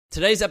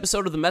Today's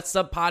episode of the Mets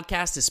Up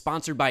Podcast is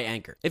sponsored by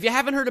Anchor. If you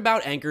haven't heard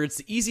about Anchor, it's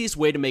the easiest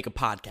way to make a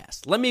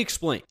podcast. Let me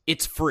explain.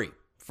 It's free.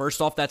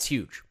 First off, that's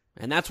huge.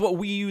 And that's what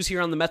we use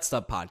here on the Mets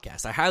Up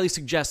Podcast. I highly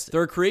suggest it.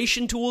 There are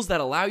creation tools that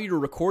allow you to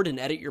record and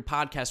edit your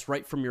podcast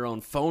right from your own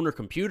phone or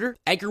computer.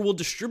 Anchor will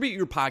distribute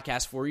your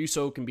podcast for you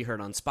so it can be heard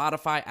on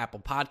Spotify,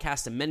 Apple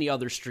Podcasts, and many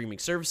other streaming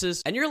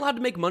services. And you're allowed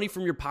to make money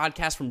from your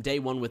podcast from day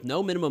one with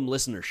no minimum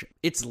listenership.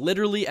 It's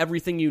literally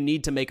everything you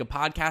need to make a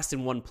podcast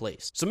in one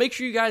place. So make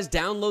sure you guys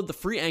download the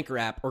free Anchor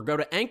app or go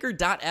to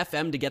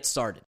anchor.fm to get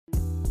started.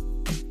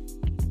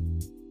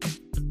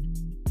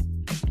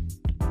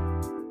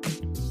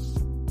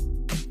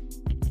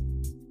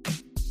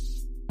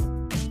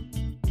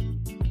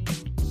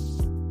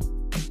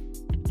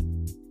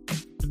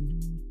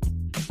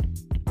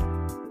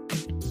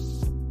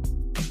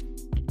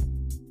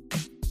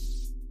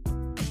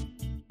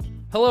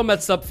 Hello,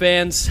 Mets Up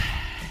fans.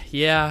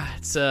 Yeah,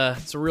 it's a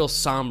real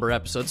somber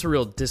episode. It's a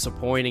real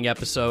disappointing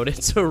episode.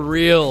 It's a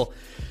real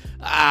you're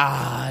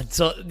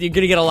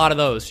gonna get a lot of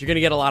those. You're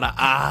gonna get a lot of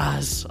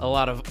ahs, a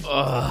lot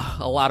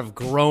of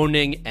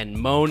groaning and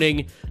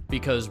moaning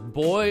because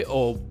boy,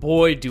 oh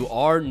boy, do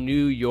our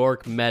New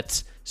York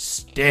Mets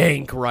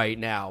stink right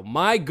now.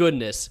 My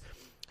goodness,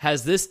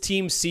 has this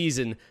team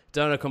season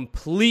done a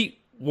complete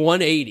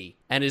 180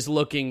 and is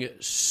looking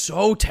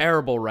so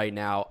terrible right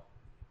now.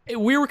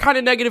 We were kind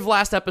of negative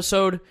last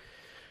episode.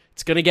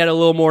 It's going to get a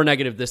little more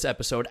negative this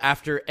episode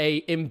after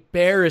a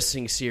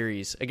embarrassing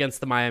series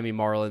against the Miami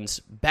Marlins.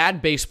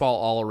 Bad baseball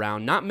all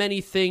around. Not many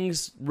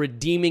things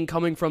redeeming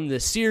coming from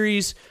this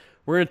series.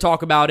 We're going to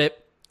talk about it.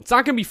 It's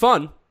not going to be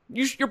fun.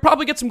 You'll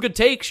probably get some good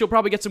takes. You'll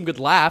probably get some good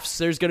laughs.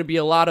 There's going to be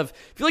a lot of...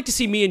 If you like to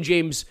see me and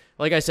James,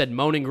 like I said,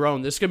 moan and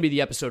groan, this is going to be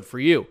the episode for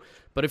you.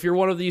 But if you're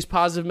one of these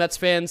positive Mets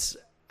fans,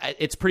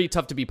 it's pretty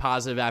tough to be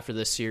positive after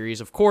this series.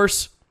 Of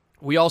course,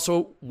 we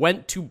also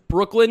went to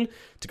Brooklyn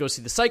to go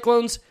see the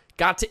Cyclones,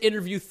 got to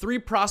interview 3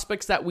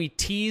 prospects that we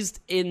teased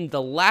in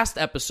the last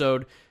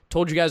episode,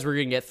 told you guys we were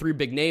going to get 3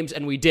 big names,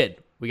 and we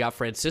did. We got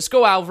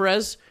Francisco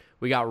Alvarez,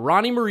 we got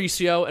Ronnie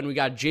Mauricio, and we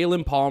got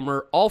Jalen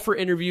Palmer, all for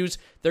interviews.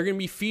 They're going to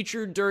be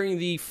featured during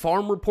the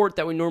farm report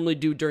that we normally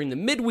do during the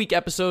midweek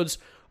episodes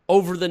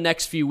over the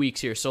next few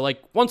weeks here. So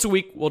like once a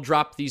week, we'll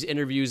drop these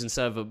interviews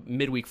instead of a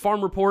midweek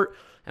farm report.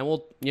 And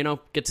we'll,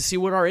 get to see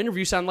what our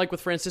interviews sound like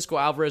with Francisco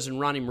Alvarez and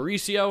Ronnie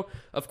Mauricio.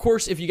 Of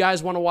course, if you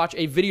guys want to watch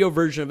a video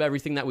version of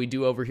everything that we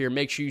do over here,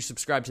 make sure you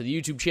subscribe to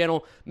the YouTube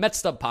channel,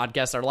 Mets Up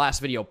Podcast. Our last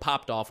video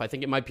popped off. I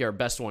think it might be our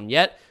best one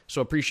yet.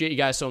 So appreciate you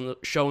guys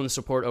showing the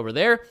support over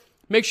there.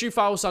 Make sure you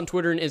follow us on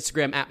Twitter and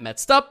Instagram at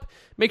MetsUp.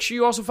 Make sure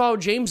you also follow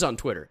James on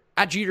Twitter,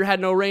 at Jeter Had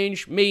No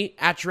Range, me,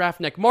 at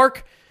Giraffe Neck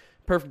Mark.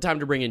 Perfect time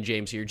to bring in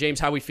James here. James,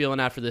 how we feeling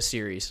after this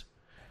series?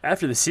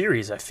 After the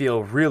series, I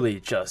feel really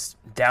just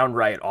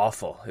downright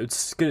awful.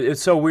 It's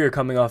so weird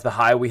coming off the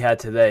high we had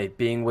today,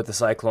 being with the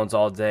Cyclones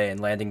all day and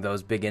landing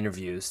those big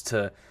interviews,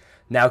 to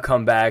now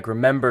come back,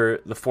 remember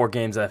the 4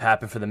 games that have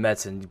happened for the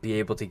Mets, and be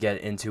able to get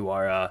into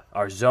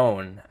our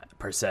zone,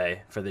 per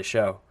se, for this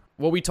show.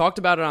 Well, we talked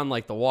about it on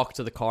the walk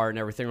to the car and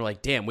everything. We're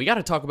like, damn, we got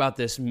to talk about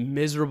this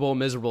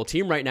miserable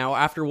team right now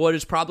after what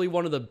is probably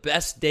one of the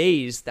best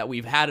days that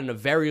we've had in a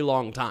very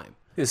long time.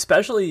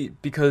 Especially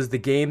because the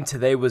game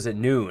today was at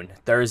noon,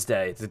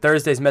 Thursday.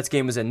 Thursday's Mets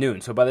game was at noon.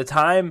 So by the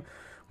time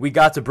we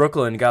got to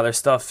Brooklyn and got our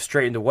stuff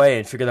straightened away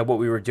and figured out what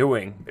we were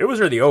doing, it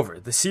was already over.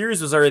 The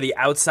series was already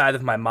outside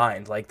of my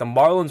mind. The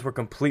Marlins were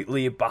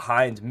completely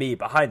behind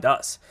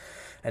us.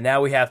 And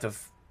now we have to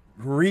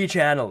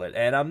rechannel it.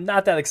 And I'm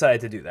not that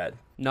excited to do that.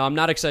 No, I'm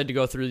not excited to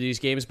go through these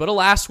games, but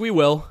alas, we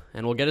will.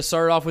 And we'll get it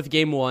started off with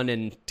game 1.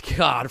 And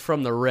God,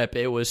 from the rip,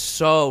 it was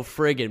so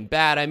friggin'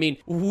 bad. I mean,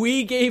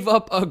 we gave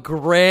up a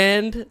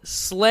grand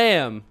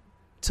slam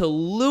to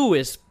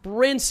Lewis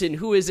Brinson,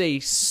 who is a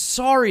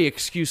sorry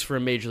excuse for a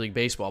Major League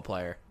Baseball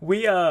player.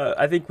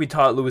 I think we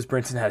taught Lewis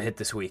Brinson how to hit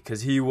this week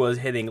because he was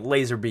hitting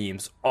laser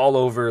beams all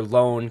over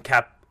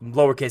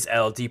lowercase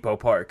L Depot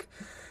Park.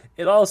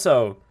 It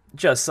also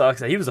just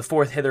sucks that he was the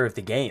 4th hitter of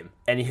the game,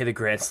 and he hit a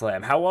grand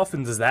slam. How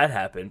often does that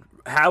happen?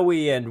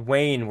 Howie and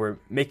Wayne were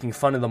making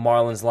fun of the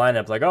Marlins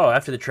lineup, like, oh,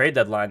 after the trade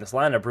deadline, this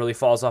lineup really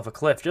falls off a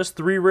cliff. Just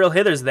 3 real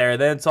hitters there,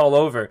 then it's all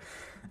over.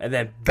 And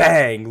then,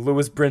 bang,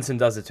 Lewis Brinson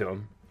does it to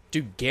him.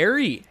 Dude,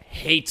 Gary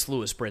hates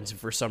Lewis Brinson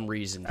for some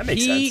reason. That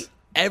makes sense.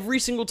 Every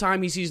single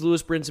time he sees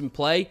Lewis Brinson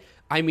play,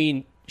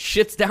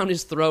 shits down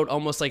his throat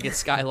almost like it's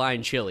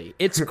Skyline chili.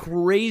 It's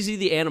crazy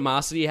the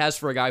animosity he has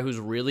for a guy who's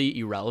really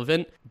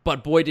irrelevant,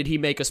 but boy, did he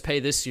make us pay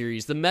this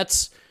series. The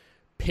Mets,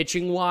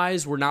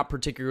 pitching-wise, were not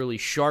particularly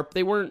sharp.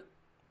 They weren't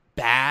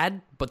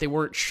bad, but they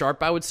weren't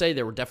sharp, I would say.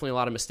 There were definitely a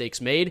lot of mistakes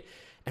made,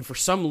 and for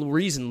some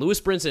reason, Lewis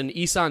Brinson and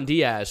Isan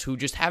Diaz, who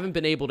just haven't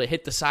been able to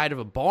hit the side of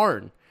a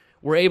barn,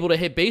 were able to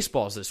hit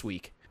baseballs this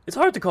week. It's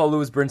hard to call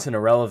Lewis Brinson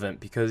irrelevant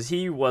because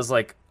he was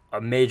a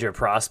major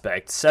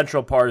prospect,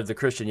 central part of the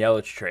Christian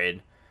Yelich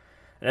trade.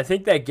 And I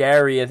think that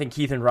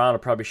Keith and Ron will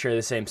probably share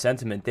the same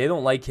sentiment. They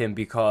don't like him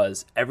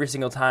because every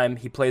single time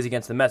he plays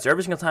against the Mets, or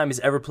every single time he's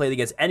ever played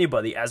against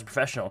anybody as a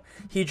professional,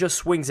 he just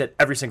swings at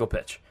every single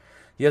pitch.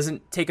 He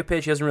doesn't take a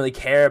pitch. He doesn't really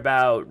care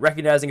about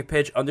recognizing a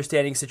pitch,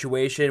 understanding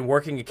situation,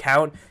 working a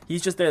count.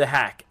 He's just there to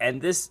hack.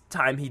 And this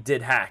time he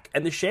did hack.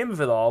 And the shame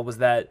of it all was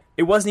that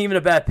it wasn't even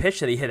a bad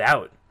pitch that he hit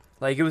out.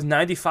 Like, it was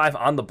 95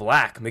 on the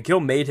black.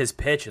 McGill made his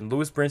pitch, and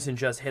Lewis Brinson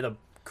just hit a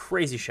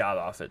crazy shot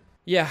off it.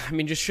 Yeah, I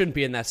mean, just shouldn't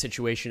be in that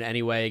situation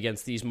anyway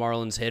against these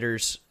Marlins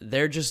hitters.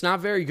 They're just not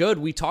very good.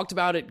 We talked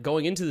about it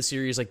going into the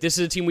series. Like, this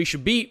is a team we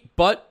should beat,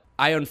 but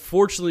I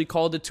unfortunately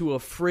called it to a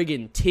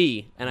friggin'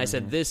 T, and I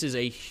said this is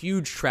a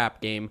huge trap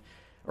game,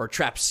 or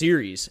trap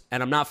series,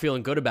 and I'm not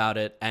feeling good about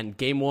it. And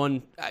game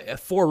one,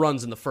 4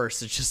 runs in the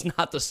first, it's just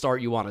not the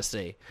start you want to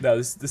see.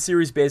 No, the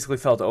series basically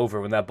felt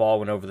over when that ball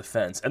went over the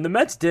fence. And the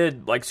Mets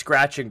did, like,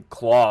 scratch and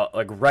claw,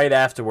 like, right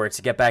afterwards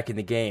to get back in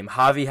the game.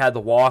 Javy had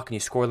the walk, and he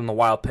scored on the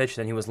wild pitch,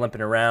 then he was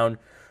limping around.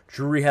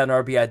 Drury had an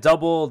RBI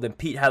double, then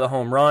Pete had a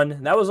home run,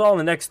 and that was all in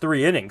the next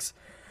 3 innings.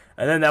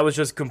 And then that was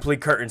just complete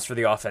curtains for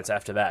the offense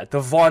after that. The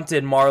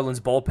vaunted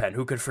Marlins bullpen,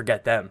 who could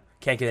forget them?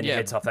 Can't get any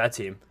hits off that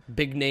team.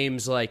 Big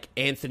names like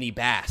Anthony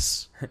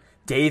Bass.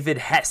 David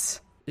Hess.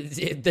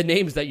 The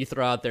names that you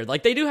throw out there.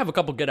 Like, they do have a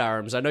couple good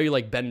arms. I know you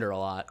like Bender a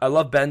lot. I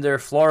love Bender.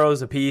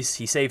 Floro's a piece.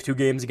 He saved 2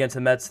 games against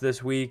the Mets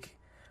this week.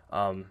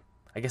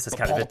 I guess that's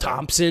kind Paul of it.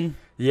 Thompson.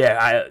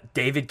 Yeah,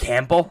 David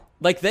Campbell.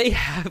 Like, they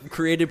have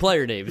created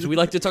player names. We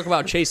like to talk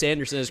about Chase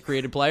Anderson as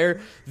created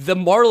player. The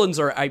Marlins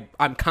are,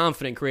 I'm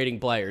confident, creating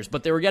players,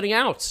 but they were getting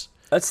outs.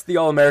 That's the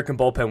All-American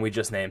bullpen we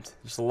just named.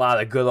 Just a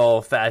lot of good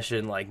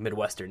old-fashioned, like,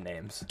 Midwestern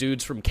names.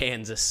 Dudes from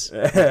Kansas,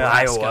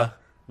 Iowa.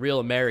 Real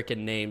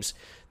American names.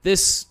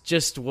 This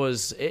just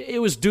was,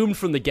 it was doomed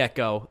from the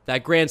get-go.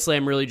 That grand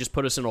slam really just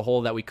put us in a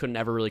hole that we couldn't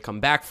ever really come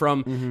back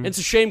from. And it's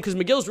a shame because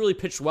McGill's really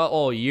pitched well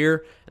all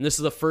year, and this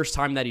is the first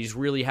time that he's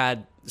really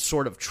had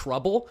sort of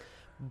trouble.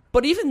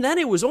 But even then,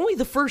 it was only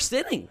the first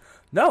inning.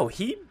 No,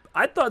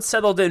 I thought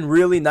settled in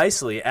really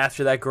nicely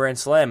after that grand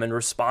slam and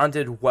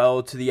responded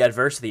well to the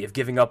adversity of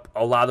giving up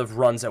a lot of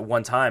runs at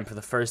one time for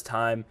the first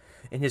time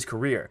in his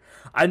career.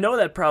 I know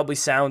that probably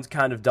sounds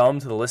kind of dumb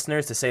to the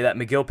listeners to say that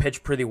McGill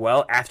pitched pretty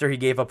well after he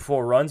gave up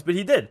 4 runs, but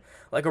he did.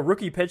 Like a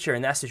rookie pitcher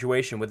in that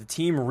situation with the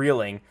team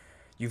reeling,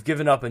 you've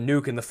given up a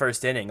nuke in the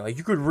first inning. Like,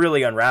 you could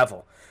really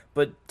unravel.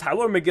 But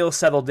Tyler McGill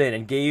settled in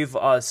and gave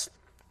us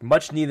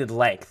much needed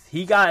length.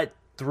 He got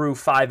through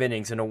 5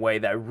 innings in a way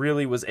that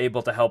really was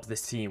able to help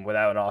this team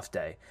without an off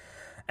day.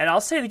 And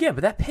I'll say it again,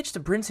 but that pitch to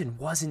Brinson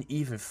wasn't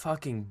even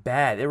fucking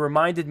bad. It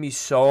reminded me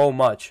so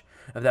much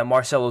of that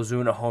Marcell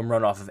Ozuna home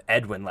run off of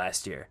Edwin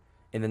last year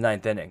in the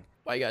 9th inning.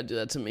 Why you gotta do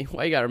that to me?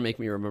 Why you gotta make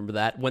me remember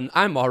that when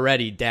I'm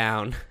already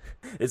down?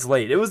 It's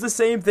late. It was the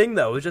same thing,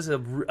 though. It was just a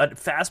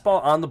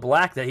fastball on the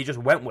black that he just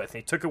went with.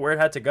 He took it where it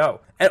had to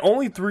go. And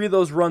only 3 of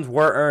those runs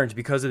were earned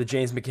because of the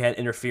James McCann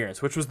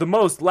interference, which was the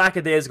most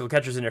lackadaisical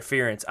catcher's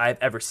interference I've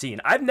ever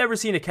seen. I've never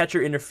seen a catcher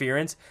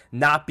interference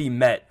not be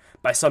met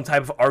by some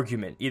type of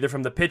argument, either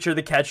from the pitcher,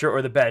 the catcher,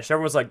 or the bench.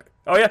 Everyone's like,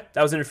 oh yeah,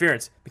 that was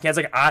interference. McCann's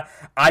like,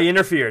 I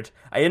interfered.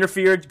 I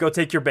interfered. Go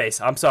take your base.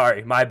 I'm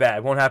sorry. My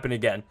bad. Won't happen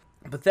again.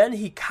 But then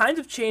he kind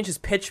of changed his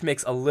pitch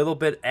mix a little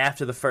bit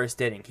after the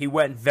first inning. He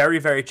went very,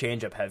 very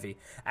changeup heavy.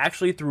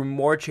 Actually threw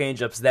more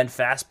changeups than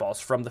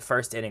fastballs from the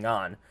first inning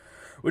on,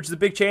 which is a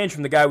big change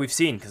from the guy we've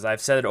seen, because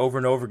I've said it over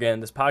and over again in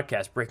this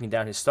podcast, breaking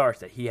down his starts,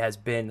 that he has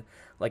been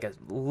like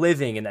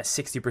living in that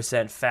 60%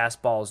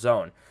 fastball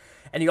zone.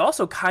 And he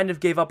also kind of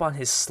gave up on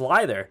his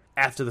slider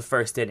after the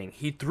first inning.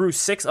 He threw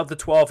 6 of the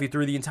 12 he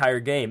threw the entire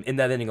game in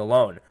that inning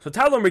alone. So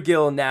Tyler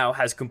McGill now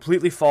has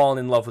completely fallen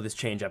in love with his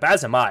changeup,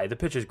 as am I. The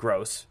pitch is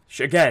gross.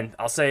 Again,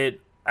 I'll say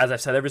it, as I've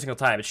said every single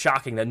time, it's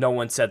shocking that no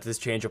one said this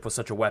changeup was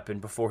such a weapon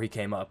before he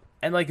came up.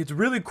 And like, it's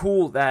really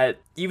cool that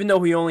even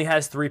though he only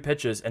has 3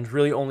 pitches and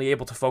really only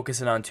able to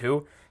focus in on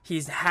 2,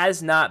 he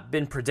has not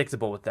been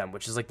predictable with them,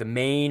 which is like the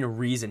main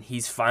reason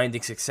he's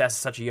finding success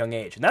at such a young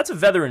age. And that's a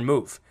veteran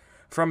move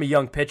from a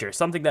young pitcher,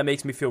 something that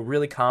makes me feel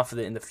really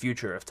confident in the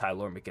future of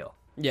Tyler McGill.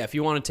 Yeah, if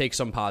you want to take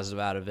some positive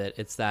out of it,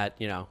 it's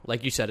that,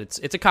 like you said, it's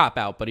a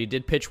cop-out, but he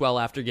did pitch well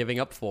after giving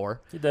up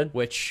 4. He did.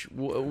 Which,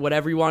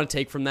 whatever you want to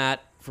take from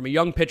that, from a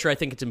young pitcher, I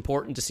think it's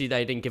important to see that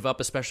he didn't give up,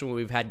 especially when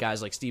we've had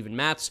guys like Steven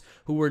Matz,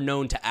 who were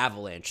known to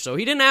avalanche. So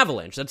he didn't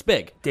avalanche. That's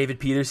big. David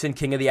Peterson,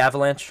 king of the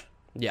avalanche.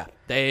 Yeah,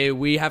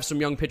 we have some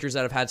young pitchers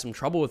that have had some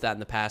trouble with that in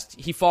the past.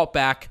 He fought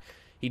back.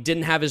 He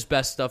didn't have his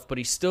best stuff, but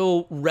he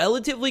still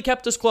relatively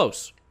kept us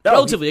close.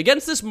 Relatively,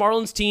 against this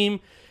Marlins team,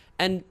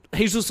 and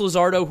Jesus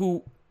Luzardo,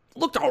 who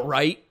looked all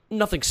right,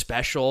 nothing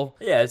special.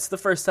 Yeah, it's the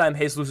first time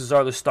Jesus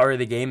Luzardo started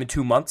the game in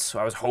 2 months, so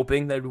I was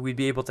hoping that we'd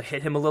be able to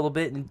hit him a little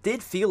bit, and it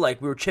did feel like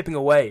we were chipping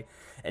away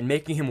and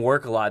making him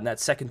work a lot in that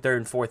 2nd, 3rd,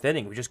 and 4th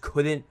inning. We just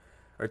couldn't,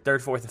 or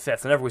 3rd, 4th, and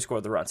 5th, whenever we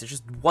scored the runs. It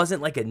just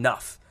wasn't like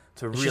enough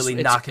to really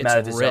knock him out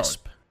of his zone.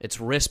 It's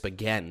RISP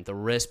again. The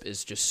RISP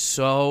is just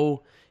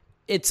so...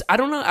 I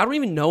don't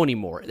even know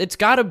anymore. It's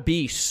got to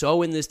be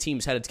so in this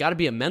team's head. It's got to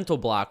be a mental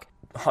block.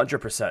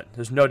 100%.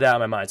 There's no doubt in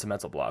my mind it's a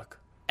mental block.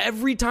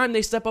 Every time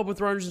they step up with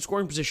runners in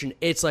scoring position,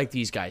 it's like,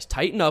 these guys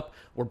tighten up.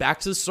 We're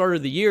back to the start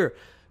of the year.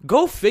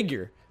 Go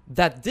figure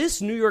that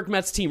this New York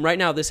Mets team right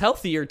now, this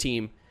healthier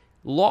team,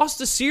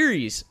 lost a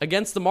series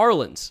against the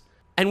Marlins.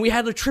 And we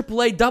had a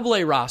AAA,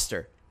 AA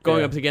roster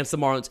going up against the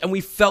Marlins, and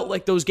we felt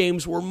like those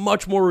games were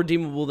much more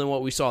redeemable than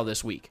what we saw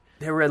this week.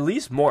 They were at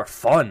least more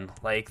fun.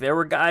 Like, there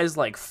were guys,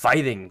 like,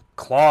 fighting,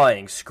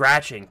 clawing,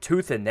 scratching,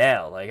 tooth and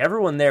nail. Like,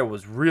 everyone there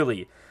was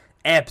really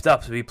amped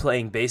up to be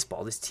playing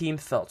baseball. This team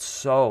felt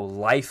so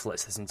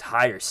lifeless this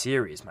entire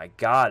series. My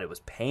God, it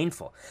was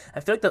painful. I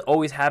feel like that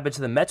always happens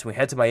to the Mets when we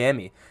head to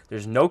Miami.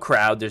 There's no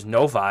crowd, there's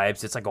no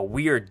vibes. It's like a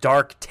weird,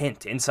 dark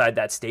tint inside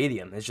that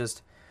stadium. It's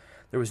just,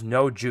 there was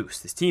no juice.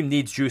 This team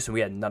needs juice, and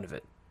we had none of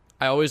it.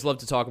 I always love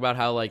to talk about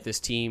how like this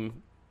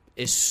team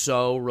is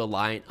so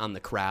reliant on the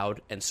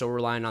crowd and so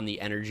reliant on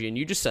the energy, and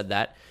you just said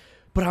that.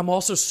 But I'm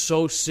also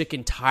so sick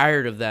and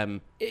tired of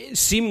them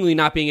seemingly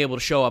not being able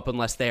to show up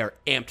unless they are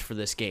amped for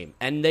this game.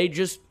 And they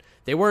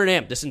weren't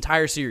amped this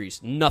entire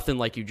series. Nothing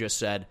like you just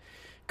said.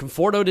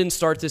 Conforto didn't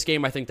start this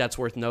game. I think that's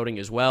worth noting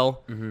as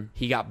well. Mm-hmm.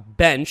 He got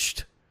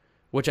benched,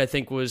 which I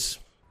think was...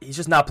 He's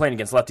just not playing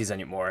against lefties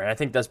anymore, and I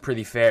think that's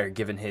pretty fair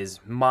given his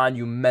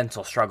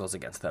monumental struggles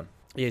against them.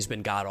 He's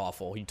been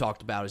god-awful. He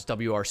talked about his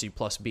WRC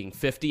plus being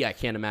 50. I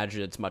can't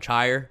imagine it's much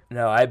higher.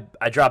 No,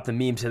 I dropped the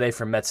meme today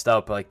from Metsed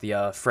Up, like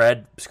the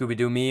Fred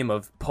Scooby-Doo meme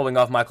of pulling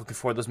off Michael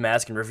Conforto's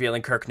mask and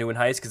revealing Kirk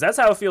Neuenhuis, because that's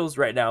how it feels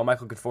right now,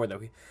 Michael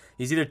Conforto.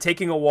 He's either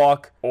taking a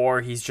walk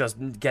or he's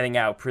just getting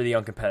out pretty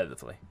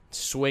uncompetitively.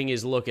 Swing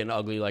is looking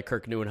ugly like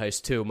Kirk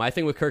Neuenhuis, too. My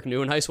thing with Kirk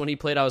Neuenhuis when he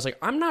played, I was like,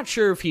 I'm not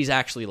sure if he's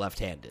actually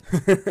left-handed.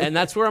 And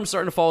that's where I'm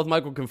starting to fall with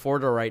Michael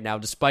Conforto right now,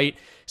 despite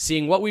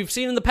seeing what we've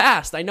seen in the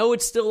past. I know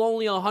it's still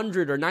only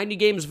 100 or 90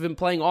 games of him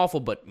playing awful,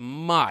 but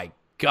my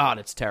God,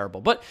 it's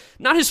terrible. But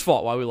not his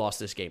fault why we lost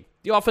this game.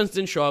 The offense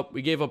didn't show up.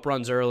 We gave up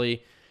runs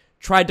early,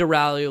 tried to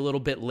rally a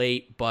little bit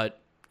late, but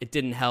it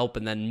didn't help.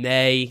 And then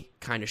May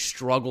kind of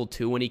struggled,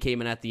 too, when he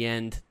came in at the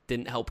end.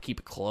 Didn't help keep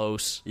it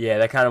close. Yeah,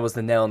 that kind of was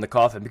the nail in the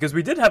coffin, because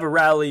we did have a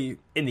rally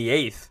in the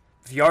 8th.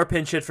 VR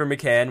pinch hit for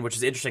McCann, which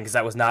is interesting because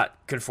that was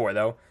not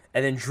Conforto.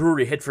 And then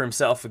Drury hit for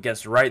himself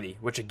against Riley,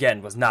 which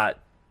again was not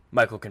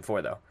Michael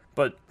Conforto.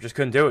 But just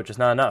couldn't do it, just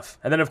not enough.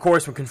 And then, of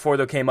course, when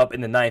Conforto came up in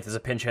the 9th as a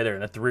pinch hitter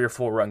in a 3 or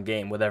 4 run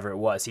game, whatever it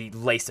was, he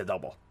laced a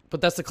double. But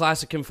that's the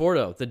classic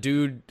Conforto. The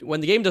dude, when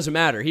the game doesn't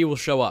matter, he will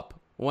show up.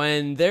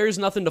 When there's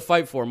nothing to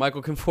fight for,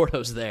 Michael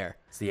Conforto's there.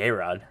 It's the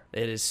A-Rod.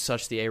 It is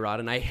such the A-Rod,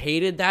 and I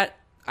hated that.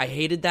 I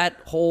hated that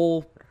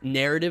whole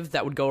narrative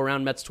that would go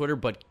around Mets Twitter,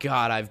 but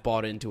God, I've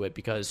bought into it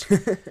because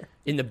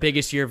in the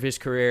biggest year of his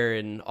career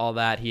and all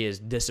that, he has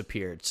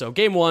disappeared. So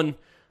game 1,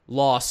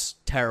 loss,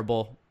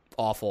 terrible,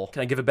 awful.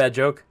 Can I give a bad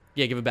joke?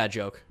 Yeah, give a bad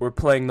joke. We're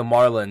playing the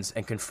Marlins,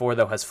 and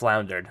Conforto has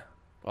floundered.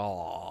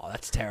 Oh,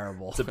 that's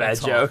terrible. It's a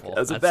bad joke.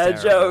 That's a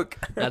bad joke.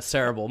 That's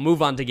terrible.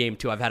 Move on to game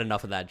 2. I've had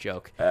enough of that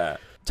joke.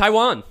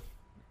 Taijuan.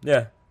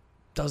 Yeah.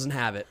 Doesn't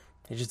have it.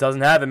 He just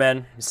doesn't have it,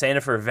 man. He's saying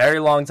it for a very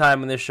long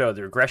time on this show.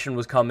 The regression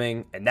was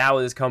coming, and now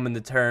it is coming to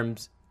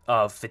terms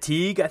of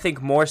fatigue, I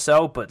think more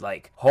so, but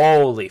like,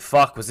 holy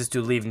fuck, was this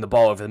dude leaving the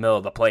ball over the middle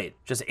of the plate.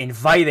 Just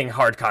inviting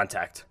hard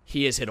contact.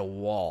 He has hit a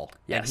wall,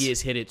 yes. And he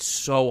has hit it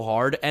so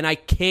hard, and I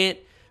can't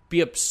be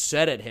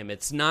upset at him.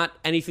 It's not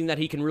anything that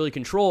he can really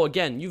control.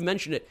 Again, you've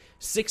mentioned it,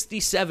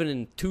 67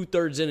 and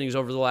 2/3 innings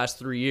over the last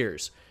 3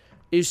 years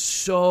is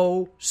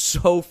so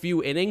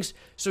few innings.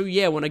 So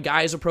yeah, when a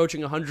guy is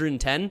approaching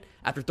 110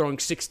 after throwing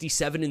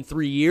 67 in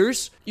 3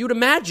 years, you'd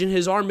imagine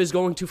his arm is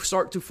going to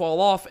start to fall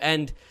off.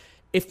 And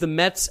if the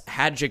Mets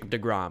had Jacob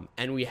deGrom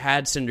and we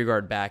had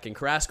Syndergaard back and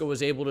Carrasco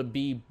was able to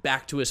be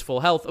back to his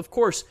full health, of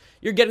course,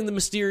 you're getting the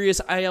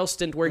mysterious IL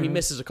stint where he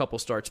misses a couple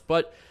starts.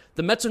 But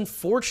the Mets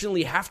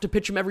unfortunately have to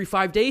pitch him every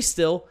 5 days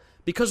still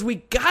because we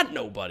got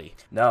nobody.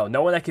 No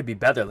one that could be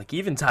better. Like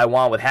even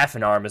Taijuan with half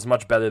an arm is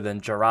much better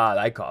than Jarrod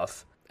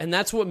Eichhoff. And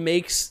that's what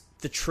makes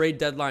the trade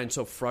deadline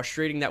so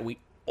frustrating, that we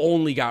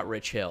only got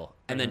Rich Hill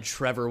and then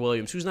Trevor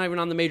Williams, who's not even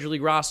on the Major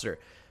League roster.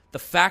 The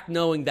fact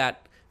knowing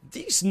that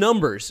these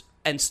numbers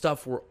and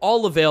stuff were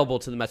all available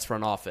to the Mets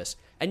front office,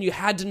 and you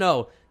had to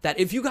know that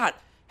if you got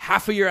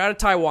half a year out of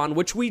Taijuan,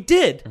 which we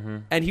did,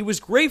 and he was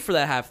great for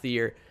that half the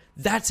year,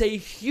 that's a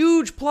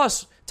huge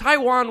plus.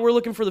 Taijuan, we're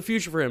looking for the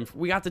future for him.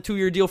 We got the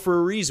 2-year deal for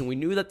a reason. We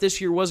knew that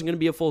this year wasn't going to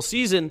be a full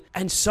season,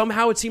 and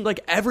somehow it seemed like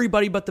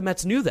everybody but the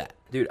Mets knew that.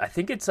 Dude, I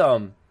think it's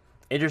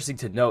interesting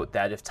to note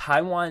that if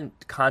Taijuan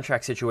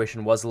contract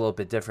situation was a little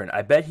bit different,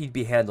 I bet he'd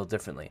be handled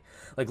differently.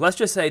 Like, let's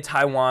just say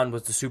Taijuan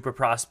was the super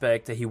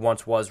prospect that he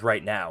once was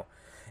right now,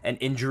 and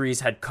injuries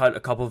had cut a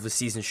couple of the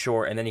seasons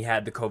short, and then he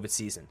had the COVID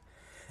season.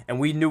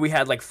 And we knew we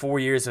had like 4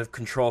 years of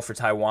control for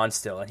Taijuan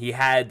still, and he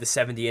had the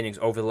 70 innings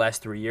over the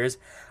last 3 years.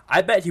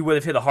 I bet he would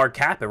have hit a hard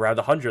cap around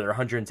 100 or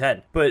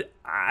 110. But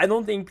I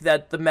don't think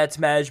that the Mets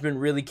management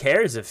really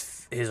cares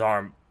if his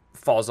arm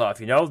falls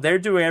off, you know? They're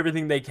doing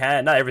everything they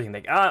can. Not everything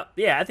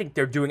I think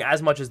they're doing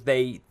as much as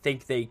they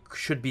think they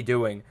should be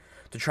doing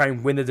to try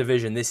and win the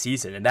division this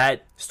season. And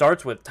that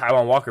starts with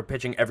Taijuan Walker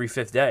pitching every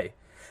 5th day.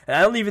 And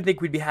I don't even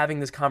think we'd be having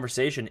this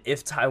conversation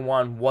if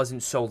Taijuan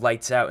wasn't so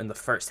lights out in the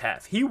first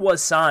half. He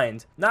was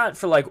signed, not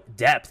for like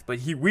depth, but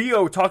we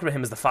talked about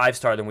him as the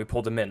 5-star, then we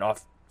pulled him in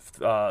off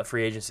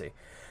free agency.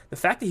 the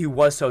fact that he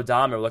was so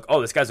dominant, like,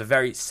 oh, this guy's a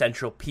very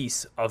central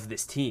piece of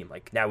this team.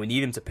 Like, now we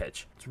need him to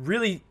pitch. It's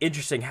really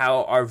interesting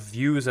how our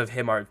views of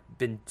him are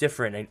been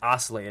different and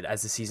oscillated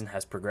as the season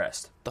has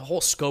progressed. The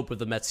whole scope of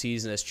the Mets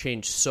season has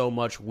changed so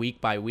much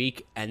week by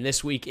week, and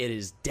this week it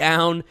is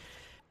down.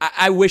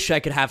 I wish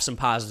I could have some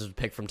positives to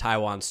pick from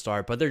Taijuan's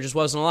start, but there just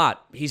wasn't a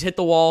lot. He's hit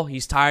the wall.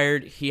 He's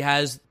tired. He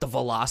has the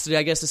velocity,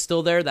 I guess, is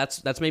still there.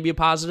 That's maybe a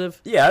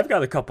positive. Yeah, I've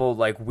got a couple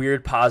like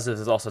weird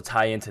positives that also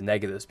tie into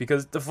negatives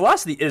because the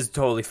velocity is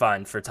totally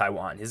fine for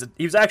Taijuan.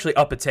 He was actually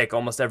up a tick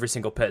almost every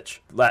single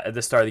pitch at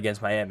the start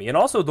against Miami. And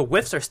also the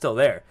whiffs are still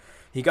there.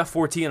 He got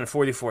 14 on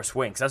 44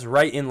 swings. That's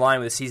right in line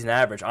with the season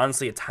average.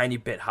 Honestly, a tiny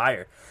bit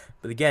higher.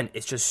 But again,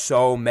 it's just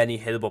so many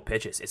hittable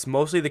pitches. It's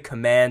mostly the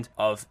command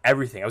of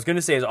everything. I was going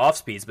to say his off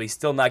speeds, but he's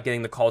still not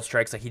getting the called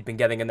strikes like he'd been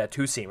getting in that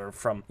two-seamer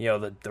from,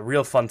 the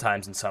real fun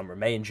times in summer,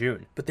 May and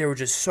June. But there were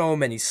just so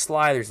many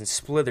sliders and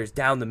splitters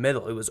down the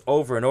middle. It was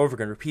over and over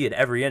again, repeated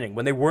every inning.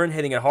 When they weren't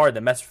hitting it hard,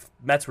 the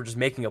Mets were just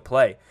making a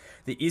play.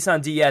 The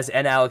Isan Diaz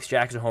and Alex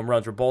Jackson home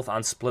runs were both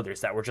on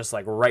splitters that were just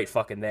like right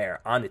fucking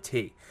there on the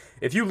tee.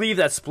 If you leave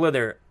that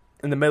splitter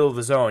in the middle of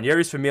the zone,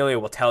 Yerry's Familia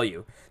will tell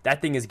you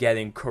that thing is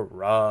getting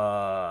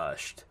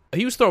crushed.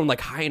 He was throwing like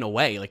high and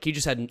away. Like he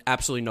just had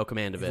absolutely no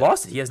command of it. He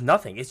lost it. He has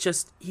nothing. It's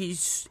just,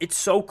 it's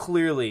so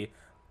clearly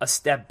a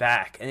step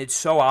back, and it's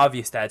so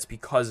obvious that it's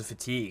because of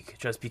fatigue.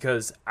 Just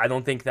because I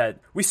don't think that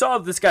we saw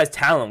this guy's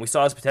talent, we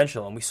saw his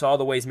potential, and we saw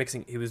the way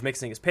he was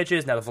mixing his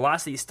pitches. Now the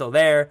velocity is still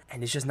there,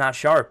 and it's just not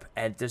sharp.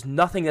 And there's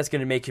nothing that's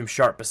going to make him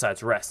sharp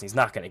besides rest. He's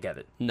not going to get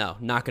it. No,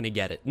 not going to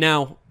get it.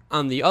 Now,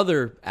 on the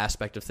other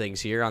aspect of things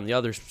here, on the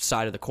other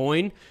side of the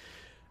coin,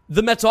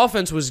 the Mets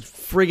offense was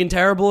friggin'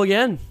 terrible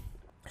again.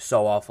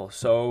 So awful.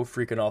 So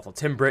freaking awful.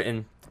 Tim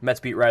Britton, Mets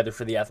beat writer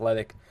for The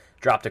Athletic,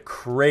 dropped a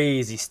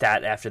crazy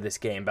stat after this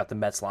game about the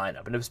Mets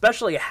lineup, and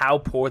especially how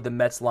poor the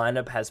Mets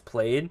lineup has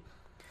played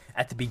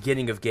at the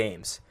beginning of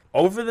games.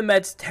 Over the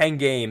Mets' 10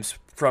 games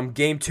from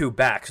Game 2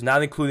 back, so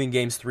not including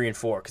Games 3 and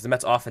 4, because the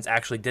Mets offense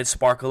actually did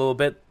spark a little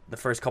bit the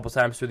first couple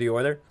times through the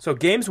order. So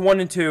Games 1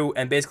 and 2,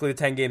 and basically the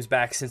 10 games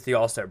back since the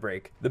All-Star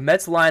break, the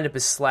Mets lineup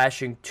is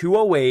slashing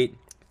 208,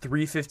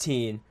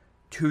 315,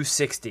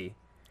 260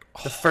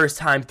 the first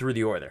time through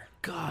the order.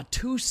 God,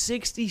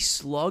 260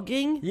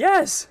 slugging?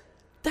 Yes.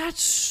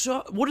 That's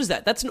so... What is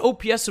that? That's an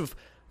OPS of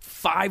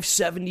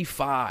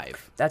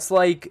 575. That's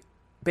like,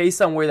 based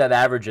on where that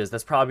average is,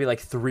 that's probably like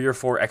 3 or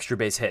 4 extra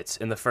base hits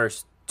in the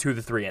first 2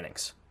 to 3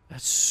 innings.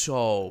 That's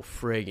so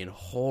friggin'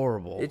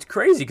 horrible. It's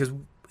crazy because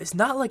it's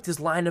not like this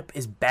lineup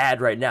is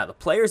bad right now. The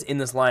players in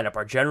this lineup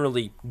are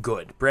generally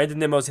good. Brandon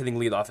Nimmo's hitting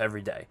leadoff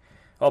every day.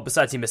 Well,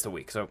 besides he missed a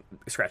week, so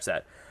scratch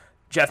that.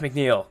 Jeff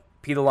McNeil,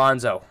 Pete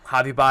Alonso,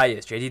 Javy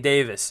Baez, J.D.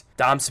 Davis,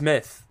 Dom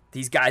Smith.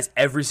 These guys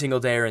every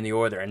single day are in the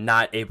order and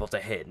not able to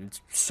hit. And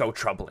it's so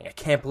troubling. I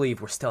can't believe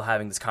we're still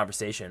having this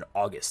conversation in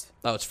August.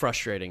 Oh, it's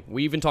frustrating.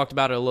 We even talked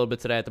about it a little bit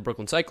today at the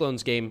Brooklyn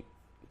Cyclones game.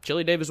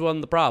 Chili Davis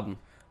wasn't the problem.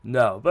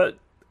 No, but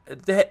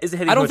is the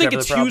hitting I don't coach think ever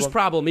it's the problem? Hugh's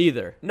problem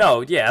either.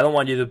 No, yeah, I don't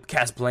want you to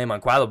cast blame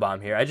on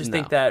Quattlebaum here. I just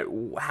think No.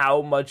 that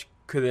how much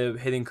could a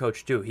hitting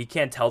coach do? He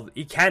can tell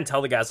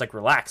the guys, like,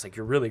 relax, like,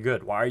 you're really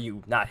good. Why are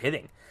you not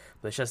hitting?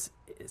 But it just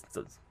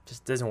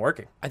isn't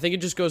working. I think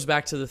it just goes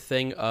back to the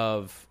thing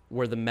of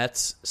where the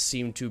Mets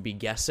seem to be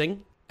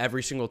guessing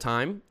every single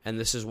time, and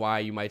this is why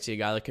you might see a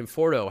guy like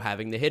Conforto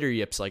having the hitter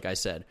yips, like I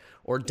said,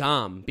 or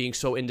Dom being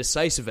so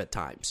indecisive at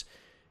times.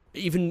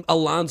 Even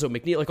Alonso,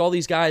 McNeil, like all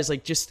these guys,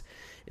 like just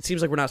it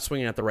seems like we're not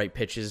swinging at the right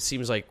pitches. It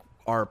seems like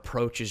our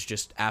approach is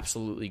just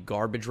absolutely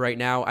garbage right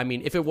now. I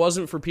mean, if it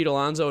wasn't for Pete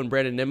Alonso and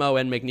Brandon Nimmo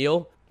and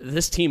McNeil,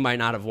 this team might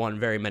not have won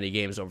very many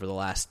games over the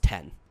last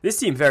 10. This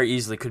team very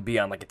easily could be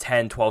on like a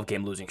 10,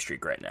 12-game losing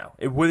streak right now.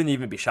 It wouldn't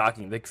even be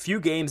shocking. The few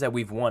games that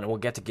we've won, and we'll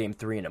get to Game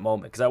 3 in a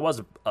moment, because that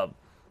was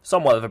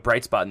somewhat of a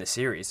bright spot in this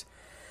series.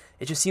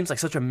 It just seems like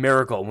such a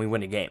miracle when we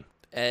win a game.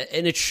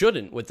 And it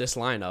shouldn't with this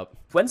lineup.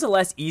 When's the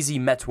last easy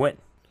Mets win?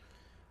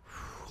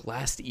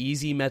 Last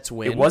easy Mets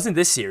win. It wasn't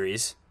this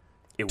series.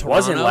 It Toronto?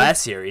 wasn't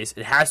last series.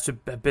 It has to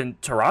have been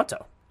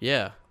Toronto.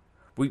 Yeah.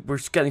 We're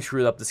getting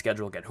screwed up the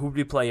schedule again. Who did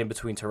we play in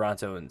between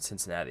Toronto and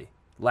Cincinnati?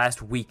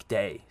 Last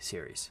weekday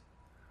series.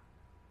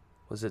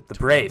 Was it the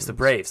Braves? The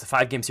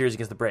 5-game series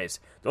against the Braves.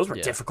 Those were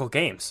difficult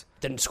games.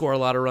 Didn't score a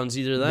lot of runs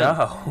either then.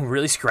 No,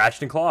 really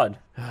scratched and clawed.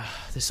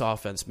 This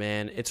offense,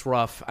 man, it's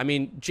rough. I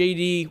mean,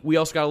 JD, we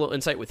also got a little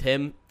insight with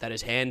him that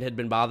his hand had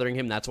been bothering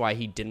him. That's why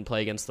he didn't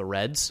play against the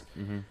Reds.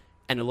 Mm-hmm.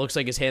 And it looks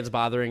like his hand's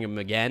bothering him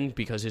again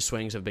because his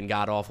swings have been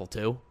god-awful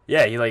too.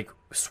 Yeah, he like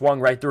swung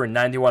right through a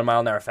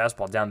 91-mile-an-hour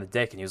fastball down the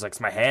dick, and he was like, it's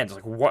my hand. I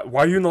was like,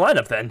 why are you in the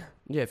lineup then?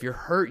 Yeah, if you're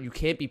hurt, you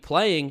can't be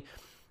playing.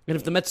 And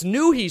if the Mets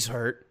knew he's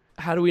hurt,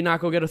 how do we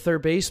not go get a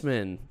third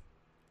baseman?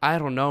 I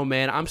don't know,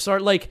 man. I'm sorry.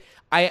 Like,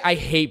 I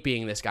hate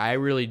being this guy. I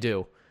really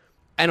do.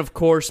 And, of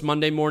course,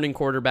 Monday morning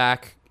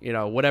quarterback,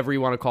 whatever you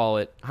want to call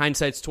it.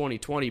 Hindsight's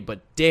 20/20, but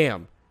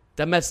damn,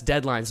 that Mets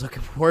deadline's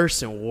looking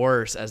worse and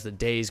worse as the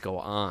days go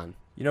on.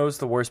 You know what's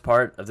the worst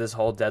part of this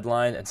whole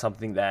deadline and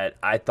something that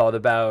I thought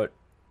about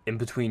in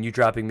between you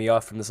dropping me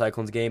off from the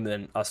Cyclones game and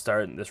then us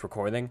starting this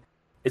recording?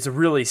 It's a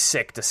really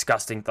sick,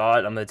 disgusting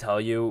thought, I'm going to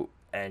tell you,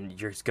 and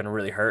you're just going to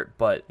really hurt,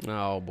 but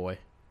Oh, boy.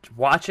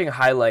 watching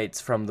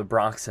highlights from the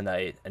Bronx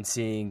tonight and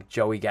seeing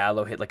Joey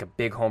Gallo hit like a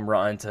big home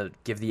run to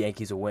give the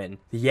Yankees a win.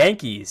 The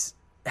Yankees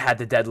had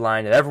the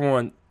deadline that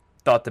everyone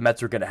thought the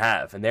Mets were going to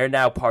have, and they're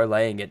now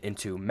parlaying it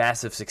into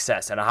massive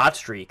success and a hot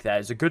streak that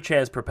is a good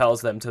chance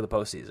propels them to the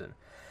postseason.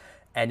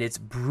 And it's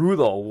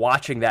brutal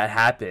watching that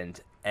happen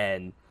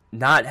and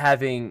not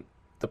having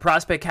the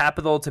prospect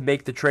capital to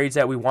make the trades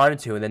that we wanted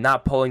to, and then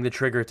not pulling the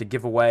trigger to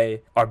give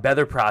away our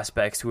better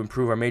prospects to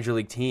improve our major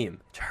league team.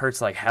 It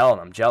hurts like hell,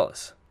 and I'm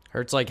jealous.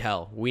 Hurts like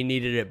hell. We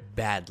needed it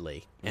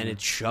badly, and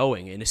it's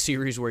showing in a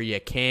series where you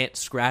can't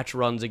scratch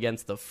runs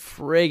against the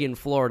friggin'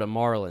 Florida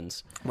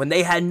Marlins. When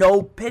they had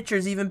no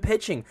pitchers even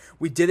pitching.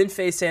 We didn't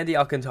face Sandy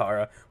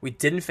Alcantara. We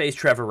didn't face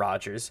Trevor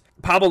Rogers.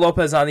 Pablo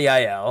Lopez on the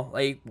IL.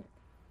 Like,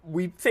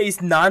 we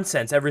faced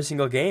nonsense every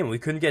single game. We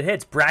couldn't get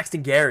hits.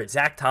 Braxton Garrett,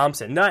 Zach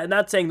Thompson.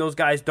 Not saying those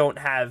guys don't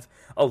have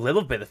a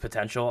little bit of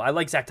potential. I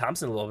like Zach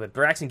Thompson a little bit.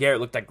 Braxton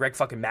Garrett looked like Greg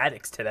fucking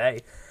Maddux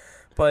today.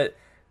 But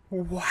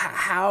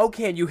how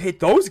can you hit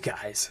those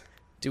guys?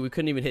 Dude, we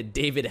couldn't even hit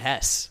David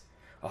Hess.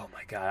 Oh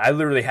my god, I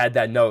literally had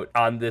that note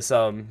on this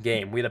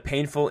game. We had a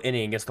painful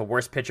inning against the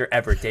worst pitcher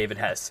ever, David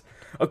Hess.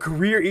 A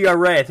career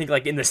ERA, I think,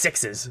 like in the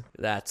 6s.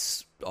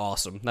 That's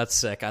awesome. That's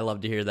sick. I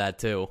love to hear that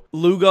too.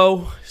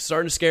 Lugo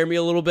starting to scare me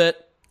a little bit.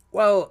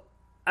 Well,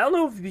 I don't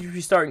know if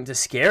he's starting to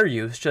scare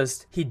you. It's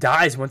just he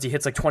dies once he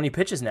hits like 20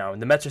 pitches now,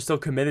 and the Mets are still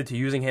committed to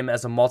using him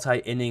as a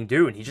multi-inning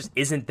dude, and he just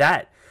isn't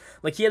that.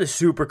 Like, he had a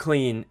super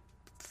clean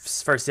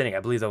first inning. I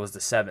believe that was the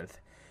 7th.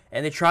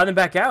 And they trotted him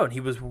back out, and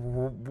he was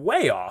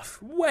way off.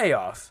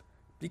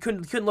 He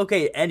couldn't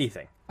locate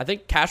anything. I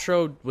think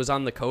Castro was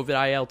on the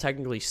COVID IL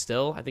technically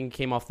still. I think he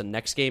came off the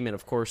next game, and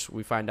of course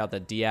we find out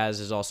that Diaz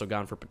is also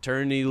gone for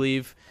paternity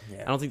leave.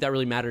 Yeah. I don't think that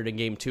really mattered in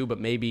game 2, but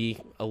maybe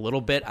a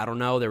little bit. I don't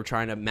know. They were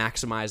trying to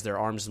maximize their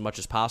arms as much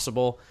as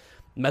possible.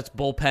 Mets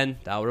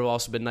bullpen, that would have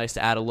also been nice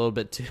to add a little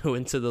bit too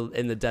in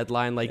the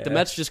deadline. Like, the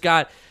Mets just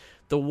got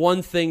the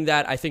one thing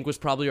that I think was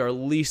probably our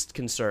least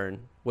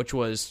concern, which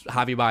was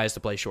Javy Baez to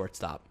play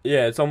shortstop.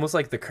 Yeah, it's almost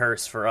like the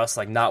curse for us,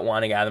 like, not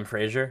wanting Adam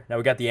Frazier. Now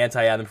we got the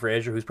anti-Adam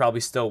Frazier, who's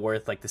probably still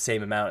worth like the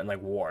same amount in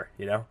like WAR,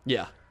 you know?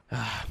 Yeah.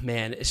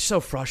 Man, it's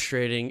so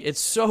frustrating. It's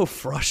so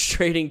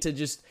frustrating to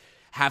just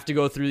have to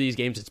go through these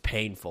games. It's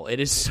painful. It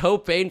is so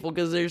painful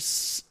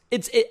because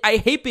I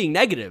hate being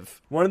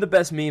negative. One of the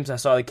best memes I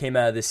saw that came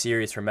out of this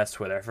series from Mets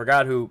Twitter. I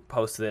forgot who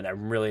posted it, and I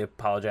really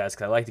apologize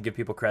because I like to give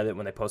people credit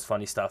when they post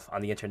funny stuff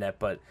on the internet,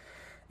 but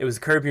it was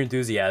Curb Your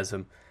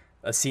Enthusiasm,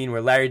 a scene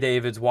where Larry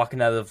David's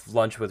walking out of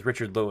lunch with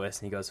Richard Lewis,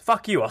 and he goes,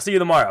 "Fuck you, I'll see you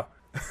tomorrow."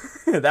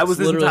 That was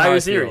this entire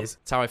series.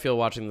 That's how I feel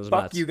watching those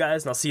Fuck Mets. Fuck you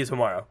guys, and I'll see you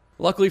tomorrow.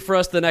 Luckily for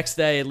us, the next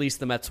day, at least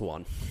the Mets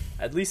won.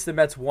 At least the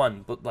Mets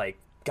won, but, like,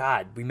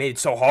 God, we made it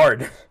so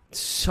hard.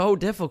 So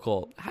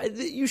difficult.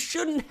 You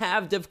shouldn't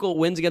have difficult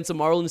wins against the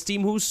Marlins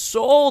team who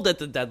sold at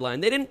the deadline.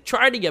 They didn't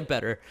try to get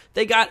better.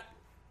 They got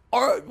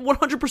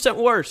 100%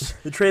 worse.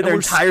 They traded their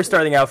entire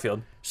starting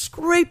outfield.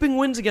 Scraping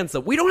wins against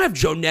them. We don't have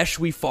Joe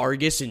Neshwe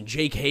Fargas and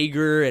Jake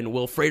Hager and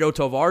Wilfredo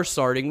Tovar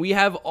starting. We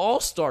have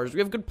all-stars. We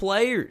have good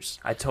players.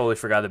 I totally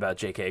forgot about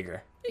Jake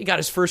Hager. He got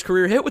his first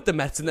career hit with the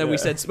Mets, and then we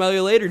said, smell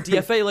you later,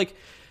 DFA. Like,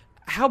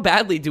 how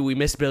badly do we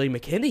miss Billy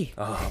McKinney?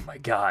 Oh, my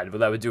God. What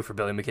that would do for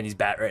Billy McKinney's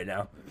bat right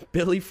now.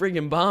 Billy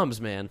friggin' bombs,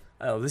 man.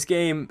 Oh, this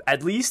game,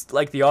 at least,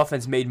 like, the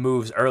offense made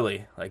moves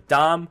early. Like,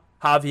 Dom,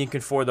 Javy, and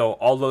Conforto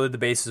all loaded the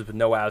bases with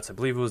no outs. I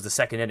believe it was the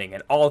second inning,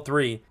 and all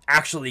three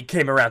actually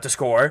came around to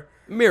score.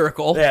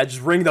 Miracle. Yeah,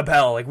 just ring the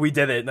bell. Like, we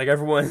did it. Like,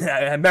 everyone,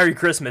 Merry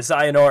Christmas,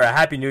 Sayonara,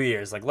 Happy New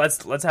Year's. Like,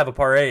 let's have a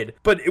parade.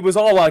 But it was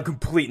all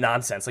complete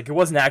nonsense. Like, it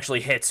wasn't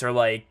actually hits or,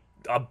 like,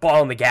 a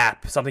ball in the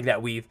gap, something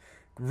that we've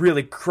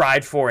really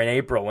cried for in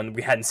April when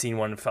we hadn't seen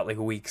one in felt like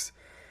weeks.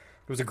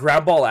 It was a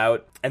ground ball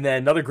out, and then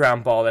another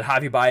ground ball that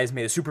Javy Baez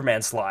made a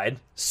Superman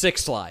slide. Sick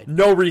slide.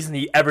 No reason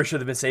he ever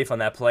should have been safe on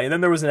that play, and then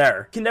there was an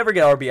error. Can never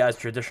get RBIs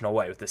traditional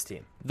way with this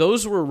team.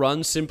 Those were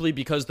runs simply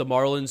because the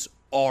Marlins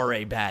are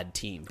a bad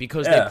team,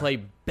 because they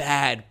play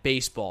bad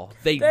baseball.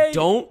 They play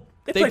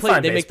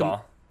fine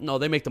baseball.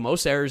 They make the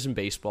most errors in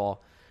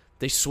baseball.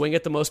 They swing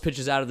at the most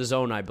pitches out of the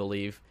zone, I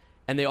believe,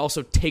 and they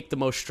also take the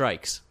most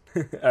strikes.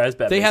 That's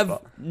bad they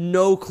baseball. Have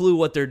no clue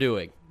what they're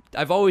doing.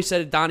 I've always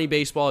said Donnie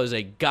Baseball is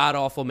a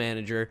god-awful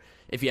manager.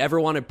 If you ever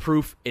wanted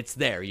proof, it's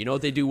there. You know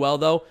what they do well,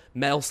 though?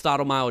 Mel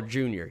Stottlemyre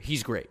Jr.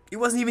 He's great. He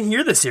wasn't even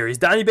here this series.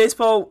 Donnie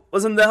Baseball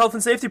was in the health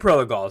and safety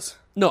protocols.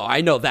 No, I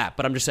know that,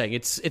 but I'm just saying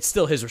it's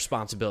still his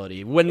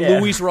responsibility. When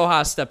Luis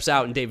Rojas steps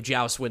out and Dave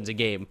Joust wins a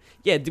game,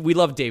 we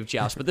love Dave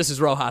Joust, but this is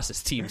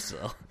Rojas' team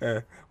still.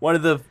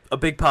 A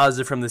big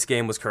positive from this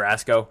game was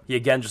Carrasco. He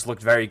again just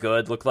looked very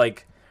good. Looked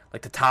like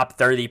the top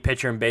 30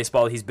 pitcher in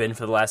baseball he's been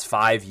for the last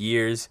 5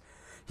 years.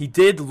 He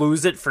did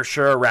lose it for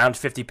sure around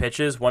 50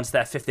 pitches once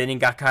that fifth inning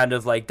got kind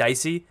of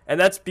dicey, and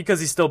that's because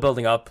he's still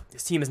building up.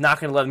 His team is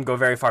not going to let him go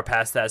very far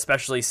past that,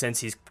 especially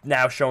since he's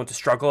now shown to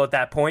struggle at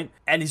that point,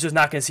 and he's just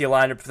not going to see a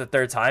lineup for the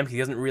third time. He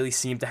doesn't really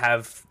seem to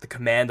have the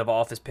command of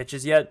all of his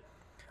pitches yet.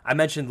 I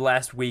mentioned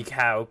last week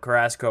how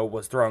Carrasco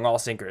was throwing all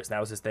sinkers. That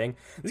was his thing.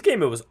 This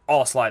game, it was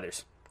all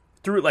sliders.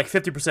 Threw it like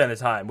 50% of the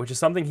time, which is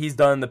something he's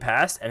done in the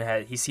past,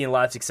 and he's seen a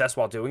lot of success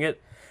while doing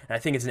it. And I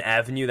think it's an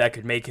avenue that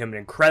could make him an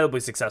incredibly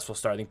successful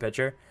starting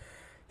pitcher.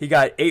 He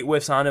got 8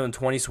 whiffs on him and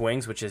 20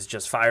 swings, which is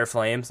just fire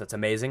flames. That's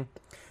amazing.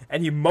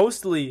 And he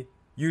mostly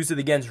used it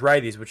against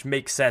righties, which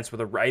makes sense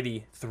with a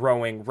righty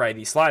throwing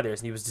righty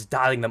sliders, and he was just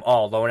dotting them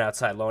all, low and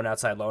outside, low and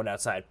outside, low and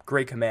outside.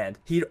 Great command.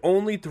 He'd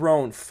only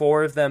thrown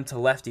 4 of them to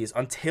lefties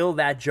until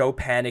that Joe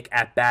Panic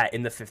at-bat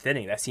in the 5th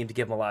inning. That seemed to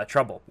give him a lot of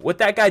trouble. What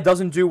that guy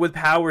doesn't do with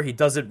power, he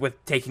does it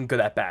with taking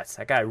good at-bats.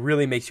 That guy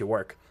really makes you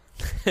work.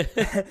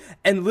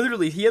 And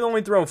literally, he had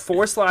only thrown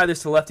 4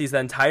 sliders to lefties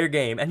that entire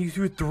game, and he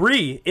threw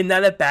 3 in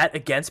that at-bat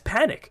against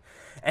Panic.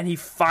 And he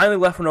finally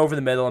left one over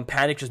the middle, and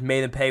Panic just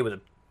made him pay with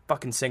a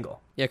fucking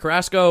single. Yeah,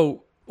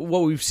 Carrasco,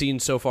 what we've seen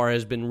so far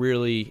has been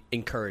really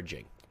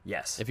encouraging.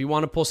 Yes. If you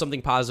want to pull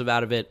something positive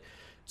out of it,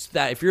 it's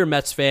that if you're a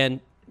Mets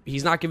fan,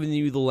 he's not giving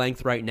you the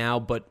length right now,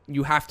 but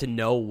you have to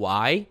know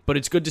why. But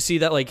it's good to see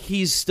that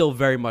he's still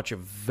very much a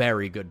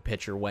very good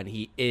pitcher when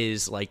he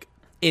is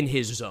in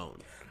his zone.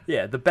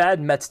 Yeah, the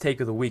bad Mets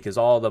take of the week is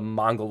all the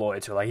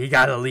Mongoloids who are like, you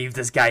got to leave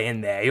this guy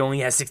in there. He only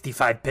has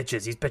 65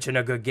 pitches. He's pitching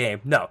a good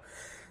game. No.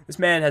 This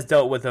man has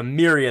dealt with a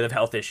myriad of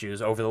health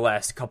issues over the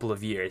last couple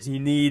of years. He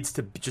needs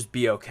to just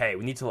be okay.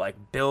 We need to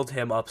build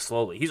him up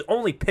slowly. He's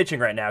only pitching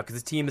right now because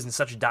his team is in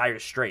such dire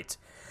straits.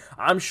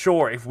 I'm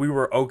sure if we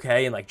were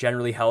okay and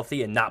generally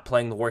healthy and not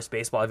playing the worst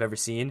baseball I've ever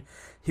seen,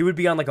 he would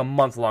be on a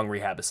month-long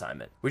rehab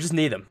assignment. We just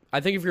need him. I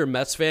think if you're a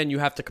Mets fan, you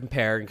have to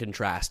compare and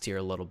contrast here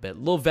a little bit.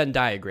 Little Venn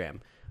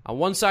diagram. On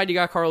one side, you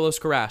got Carlos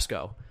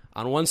Carrasco.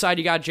 On one side,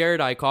 you got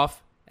Jared Eichhoff,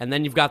 and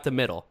then you've got the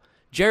middle.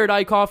 Jared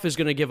Eichhoff is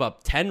going to give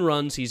up 10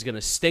 runs. He's going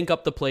to stink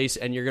up the place,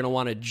 and you're going to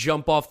want to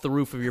jump off the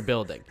roof of your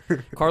building.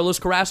 Carlos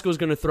Carrasco is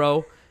going to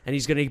throw, and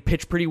he's going to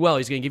pitch pretty well.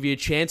 He's going to give you a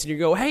chance, and you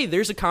go, hey,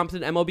 there's a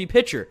competent MLB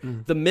pitcher.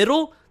 The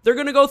middle, they're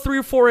going to go 3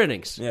 or 4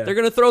 innings. Yeah. They're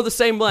going to throw the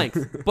same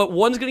length, but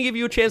one's going to give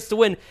you a chance to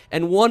win,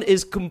 and one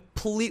is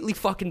completely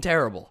fucking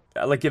terrible.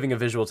 I like giving a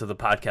visual to the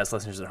podcast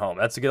listeners at home.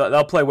 That's a good.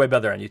 That'll play way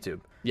better on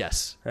YouTube.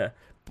 Yes. Yeah.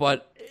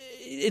 But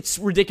it's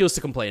ridiculous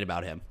to complain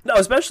about him. No,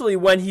 especially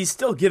when he's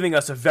still giving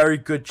us a very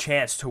good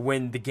chance to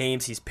win the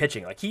games he's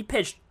pitching. He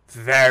pitched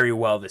very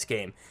well this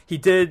game. He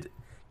did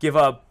give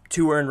up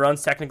 2 earned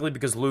runs, technically,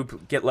 because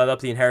Loop let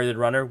up the inherited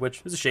runner,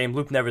 which is a shame.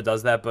 Loop never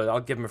does that, but I'll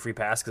give him a free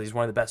pass because he's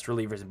one of the best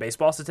relievers in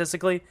baseball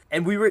statistically.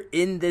 And we were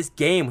in this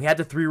game. We had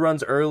the 3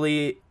 runs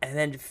early, and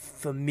then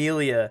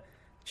Familia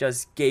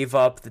just gave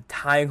up the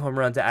tying home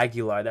run to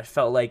Aguilar. That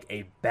felt like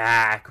a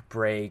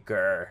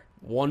backbreaker.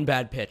 One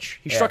bad pitch.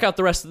 He struck out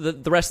the rest of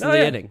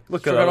the inning.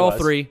 Look struck out all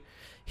 3.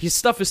 His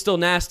stuff is still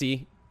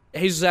nasty.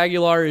 Jesus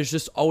Aguilar has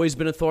just always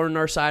been a thorn in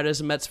our side as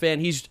a Mets fan.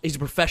 He's a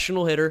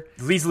professional hitter.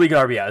 Leads the league in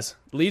RBIs.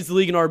 Leads the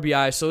league in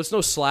RBIs, so it's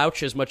no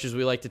slouch as much as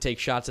we like to take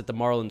shots at the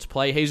Marlins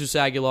play. Jesus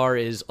Aguilar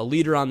is a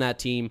leader on that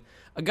team.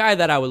 A guy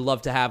that I would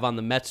love to have on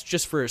the Mets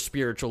just for a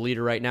spiritual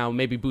leader right now.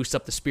 Maybe boost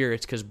up the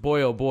spirits because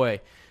boy, oh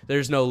boy,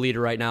 there's no leader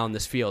right now in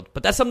this field.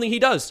 But that's something he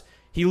does.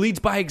 He leads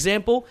by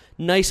example.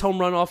 Nice home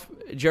run off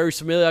Jerry's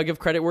Familia. I'll give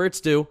credit where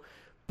it's due,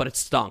 but it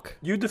stunk.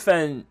 You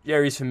defend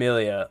Jerry's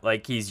Familia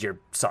like he's your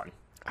son.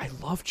 I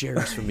love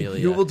Jerry's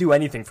Familia. You will do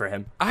anything for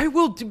him. I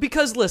will do,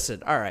 because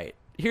listen, all right,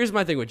 here's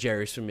my thing with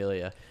Jerry's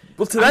Familia.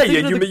 Well, today,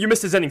 you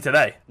missed his inning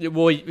today.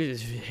 Well,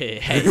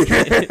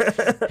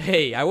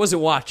 hey, I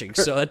wasn't watching,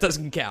 so that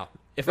doesn't count.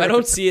 If I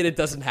don't see it, it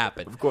doesn't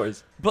happen. Of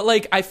course.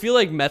 But, I feel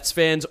like Mets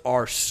fans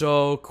are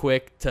so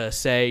quick to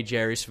say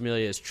Jerry's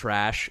Familia is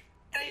trash.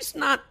 He's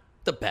not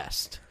the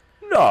best.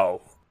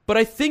 No. But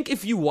I think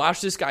if you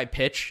watch this guy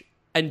pitch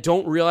and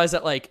don't realize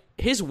that,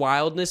 his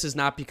wildness is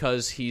not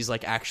because he's,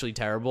 actually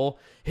terrible.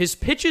 His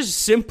pitches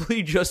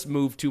simply just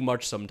move too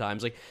much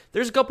sometimes.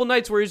 There's a couple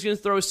nights where he's going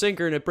to throw a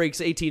sinker and it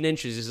breaks 18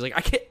 inches. He's like,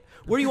 I can't.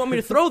 Where do you want me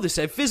to throw this?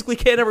 I physically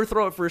can't ever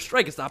throw it for a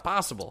strike. It's not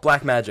possible.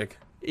 Black magic.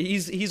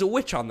 He's a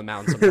witch on the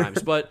mound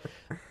sometimes, but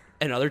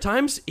and other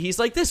times he's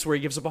like this, where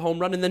he gives up a home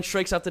run and then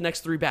strikes out the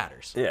next 3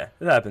 batters. Yeah,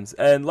 it happens.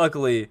 And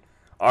luckily,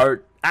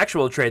 our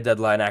actual trade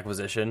deadline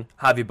acquisition,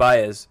 Javy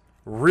Baez,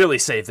 really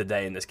saved the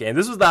day in this game.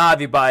 This was the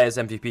Javy Baez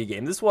MVP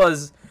game. This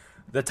was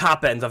the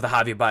top end of the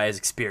Javy Baez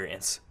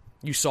experience.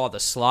 You saw the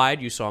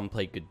slide. You saw him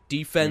play good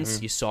defense.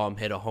 Mm-hmm. You saw him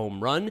hit a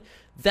home run.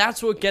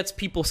 That's what gets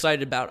people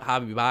excited about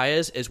Javy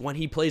Baez, is when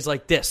he plays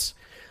like this.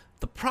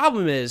 The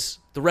problem is,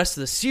 the rest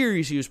of the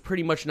series, he was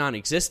pretty much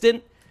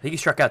non-existent. I think he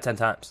struck out 10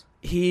 times.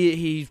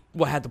 He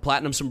had the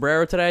platinum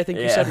sombrero today, I think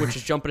you said, which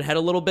is jumping ahead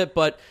a little bit,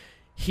 but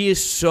he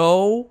is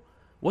so...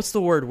 What's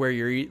the word where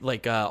you're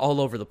all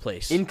over the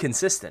place?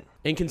 Inconsistent.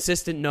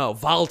 Inconsistent? No.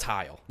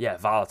 Volatile. Yeah,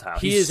 volatile.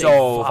 He's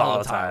so a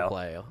volatile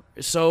player.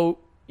 So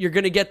you're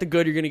going to get the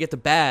good, you're going to get the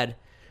bad.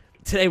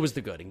 Today was the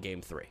good in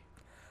Game 3.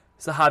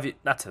 So Javy,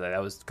 not today, that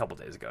was a couple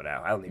days ago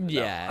now. I don't even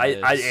know.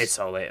 It's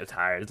so late, I'm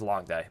tired. It's a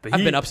long day. But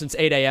I've been up since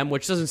 8 a.m.,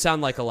 which doesn't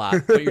sound like a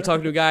lot. But you're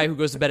talking to a guy who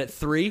goes to bed at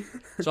 3.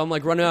 So I'm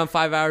running on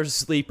 5 hours of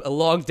sleep, a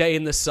long day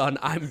in the sun.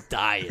 I'm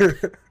dying.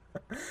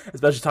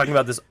 Especially talking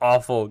about this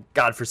awful,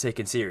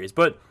 godforsaken series.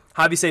 But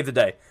Javy saved the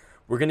day.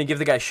 We're going to give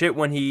the guy shit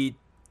when he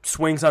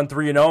swings on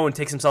 3-0 and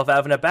takes himself out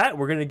of an at-bat.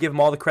 We're going to give him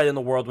all the credit in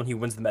the world when he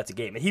wins the Mets a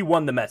game. And he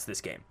won the Mets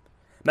this game.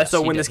 Mets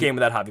don't win this game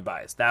without Javy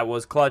Baez. That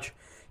was clutch.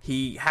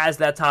 He has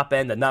that top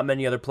end that not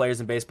many other players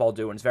in baseball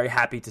do, and it's very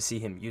happy to see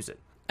him use it.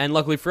 And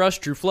luckily for us,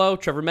 Drew Flo,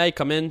 Trevor May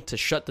come in to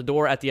shut the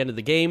door at the end of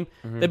the game.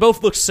 They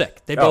both looked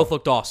sick. They both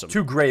looked awesome.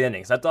 2 great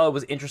innings. I thought it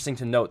was interesting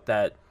to note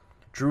that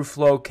Drew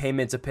Flo came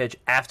in to pitch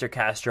after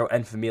Castro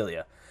and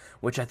Familia,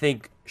 which I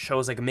think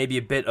shows like maybe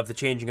a bit of the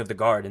changing of the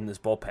guard in this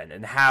bullpen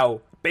and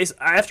how,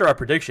 after our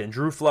prediction,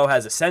 Drew Flo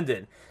has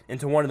ascended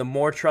into one of the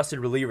more trusted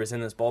relievers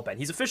in this bullpen.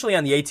 He's officially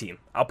on the A-team.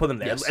 I'll put him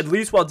there, at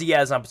least while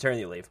Diaz is on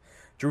paternity leave.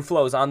 Drew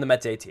Flo is on the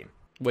Mets A-team.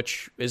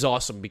 Which is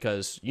awesome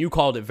because you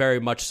called it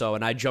very much so,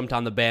 and I jumped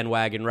on the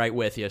bandwagon right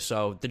with you.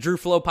 So the Drew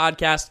Flo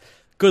podcast,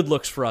 good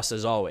looks for us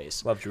as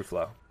always. Love Drew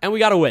Flo. And we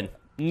got to win.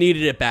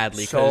 Needed it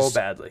badly. So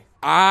badly.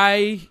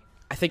 I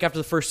think after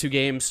the first 2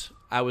 games,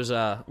 I was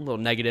a little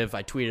negative.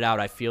 I tweeted out,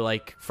 I feel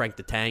like Frank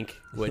the Tank,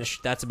 which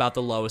that's about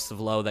the lowest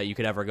of low that you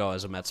could ever go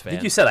as a Mets fan. I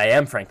think you said I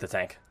am Frank the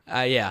Tank.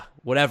 Yeah,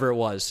 whatever it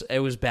was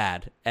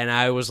bad. And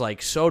I was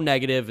like so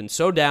negative and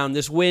so down.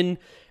 This win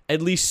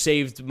at least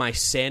saved my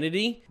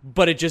sanity,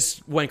 but it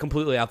just went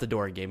completely out the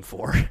door in Game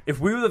 4. If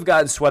we would have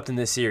gotten swept in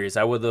this series,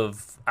 I would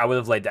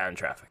have laid down in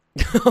traffic.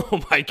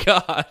 Oh my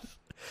God.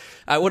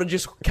 I would have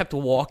just kept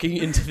walking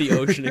into the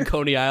ocean in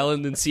Coney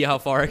Island and see how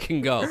far I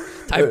can go.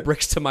 Tie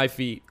bricks to my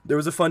feet. There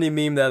was a funny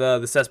meme that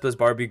the Cespedes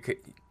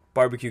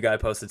barbecue guy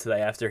posted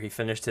today after he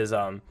finished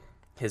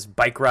his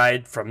bike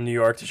ride from New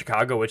York to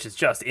Chicago, which is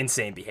just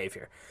insane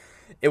behavior.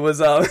 It was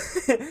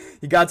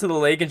he got to the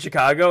lake in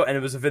Chicago, and it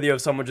was a video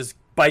of someone just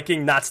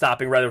biking, not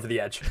stopping, right over the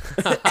edge,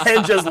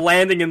 and just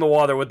landing in the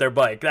water with their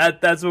bike.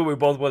 That's what we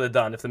both would have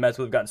done if the Mets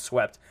would have gotten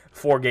swept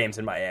 4 games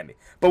in Miami.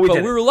 But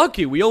we were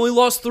lucky. We only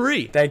lost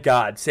 3. Thank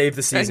God. Save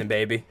the season,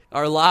 baby.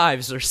 Our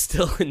lives are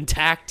still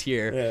intact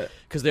here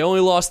because they only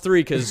lost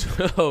 3 because,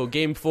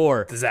 Game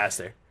 4.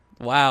 Disaster.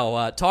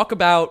 Wow. Talk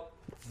about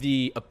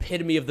the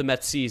epitome of the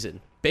Mets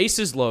season.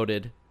 Bases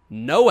loaded,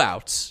 no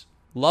outs.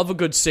 Love a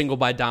good single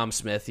by Dom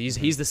Smith.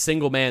 He's the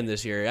single man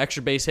this year.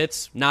 Extra base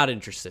hits, not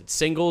interested.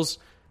 Singles,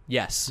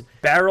 yes.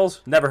 Barrels,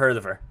 never heard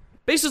of her.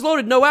 Bases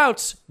loaded, no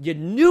outs. You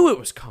knew it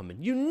was coming.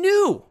 You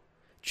knew.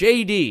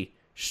 JD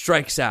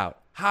strikes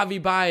out.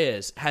 Javy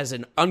Baez has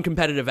an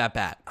uncompetitive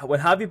at-bat. When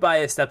Javy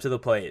Baez stepped to the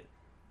plate,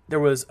 there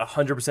was a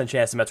 100%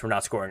 chance the Mets were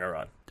not scoring a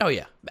run. Oh,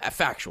 yeah.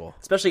 Factual.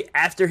 Especially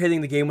after hitting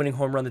the game-winning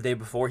home run the day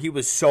before. He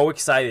was so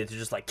excited to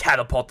just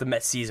catapult the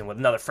Mets season with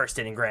another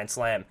first-inning grand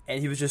slam.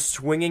 And he was just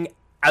swinging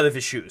out of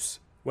his shoes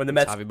when the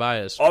Mets, Javy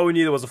Baez. All we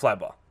needed was a fly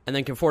ball. And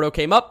then Conforto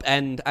came up,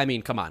 and, I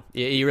mean, come on.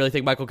 You really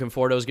think Michael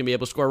Conforto is going to be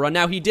able to score a run?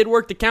 Now, he did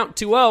work the count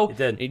 2-0. He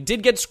did. He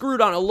did get screwed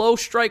on a low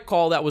strike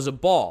call that was a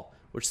ball,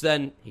 which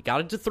then he got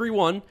it to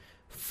 3-1.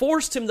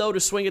 Forced him, though, to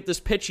swing at this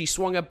pitch. He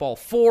swung at ball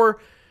 4,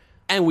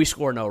 and we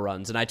score no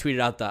runs. And I tweeted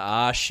out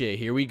the, shit,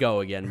 here we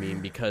go again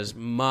meme because,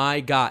 my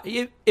God.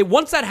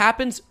 Once that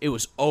happens, it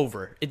was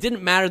over. It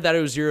didn't matter that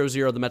it was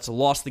 0-0. The Mets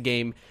lost the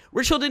game.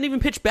 Rich Hill didn't even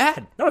pitch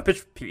bad. No,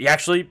 he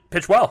actually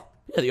pitched well.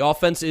 Yeah, the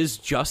offense is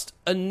just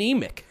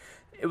anemic.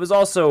 It was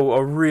also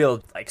a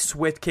real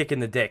swift kick in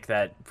the dick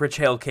that Rich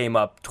Hill came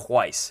up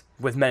twice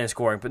with men in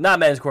scoring, but not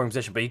men in scoring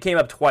position, but he came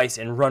up twice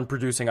in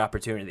run-producing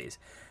opportunities.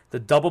 The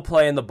double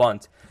play and the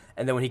bunt,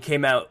 and then when he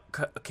came up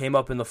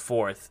in the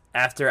 4th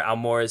after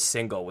Almora's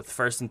single with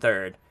 1st and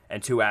 3rd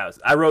and 2 outs.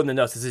 I wrote in the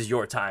notes, this is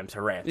your time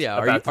to rant. Yeah,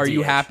 are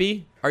you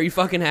happy? Are you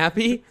fucking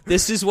happy?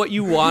 This is what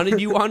you wanted?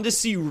 You wanted to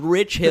see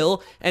Rich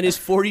Hill and his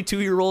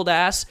 42-year-old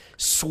ass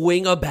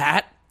swing a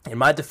bat? In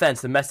my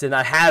defense, the Mets did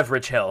not have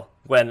Rich Hill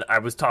when I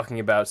was talking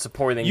about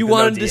supporting You the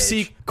wanted no to DH.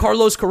 see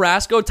Carlos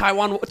Carrasco?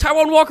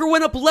 Taijuan Walker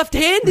went up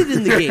left-handed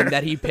in the game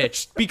that he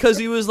pitched because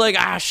he was like,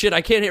 shit,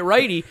 I can't hit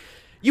righty.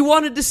 You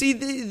wanted to see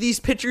these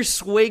pitchers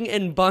swing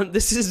and bunt.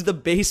 This is the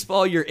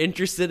baseball you're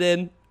interested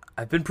in.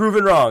 I've been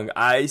proven wrong.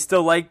 I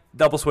still like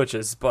double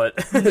switches, but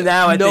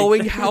now I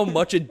Knowing think... how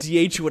much a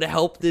DH would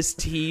help this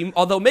team,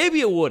 although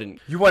maybe it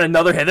wouldn't. You want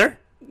another hitter?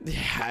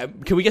 Yeah,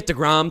 can we get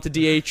DeGrom to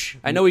DH?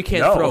 I know he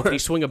can't throw. Can he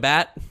swing a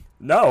bat?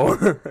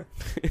 No.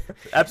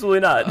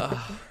 Absolutely not.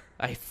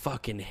 I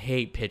fucking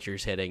hate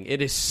pitchers hitting.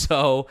 It is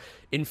so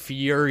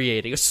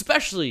infuriating,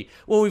 especially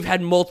when we've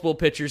had multiple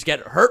pitchers get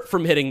hurt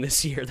from hitting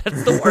this year.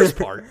 That's the worst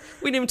part.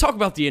 We didn't even talk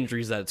about the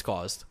injuries that it's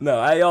caused. No,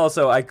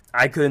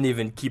 I couldn't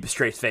even keep a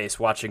straight face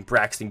watching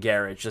Braxton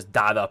Garrett just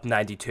dot up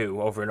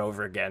 92 over and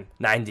over again.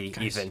 90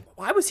 even.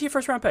 Why was he a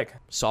first-round pick?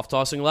 Soft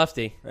tossing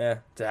lefty. Yeah,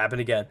 to happen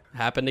again.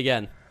 Happened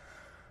again.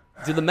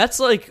 Do the Mets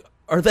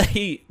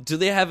do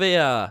they have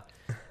a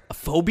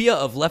phobia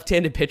of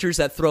left-handed pitchers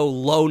that throw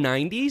low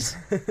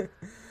 90s?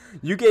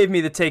 You gave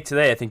me the take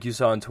today, I think you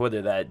saw on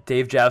Twitter, that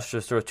Dave Joust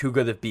just throws too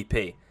good of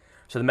BP.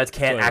 So the Mets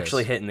can't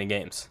actually hit in the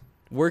games.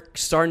 We're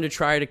starting to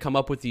try to come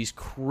up with these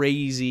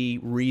crazy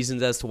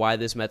reasons as to why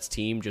this Mets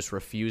team just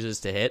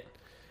refuses to hit.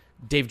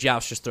 Dave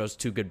Joust just throws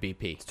too good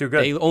BP. It's too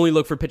good. They only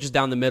look for pitches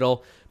down the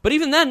middle. But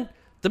even then,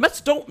 the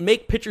Mets don't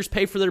make pitchers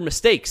pay for their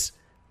mistakes.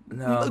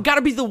 No. Got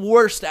to be the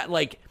worst at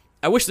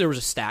I wish there was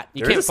a stat.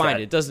 You There is can't a find stat.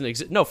 it. It doesn't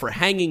exist. No, for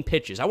hanging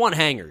pitches. I want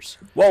hangers.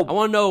 Well- I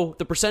want to know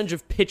the percentage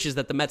of pitches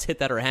that the Mets hit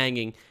that are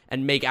hanging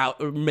and make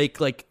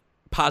like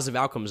positive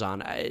outcomes on.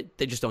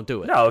 They just don't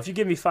do it. No, if you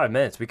give me 5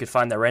 minutes, we could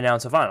find that right now in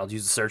Savant. I'll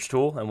use the search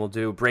tool, and we'll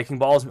do breaking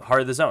balls,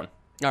 heart of the zone.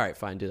 All right,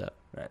 fine, do that.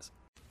 Nice.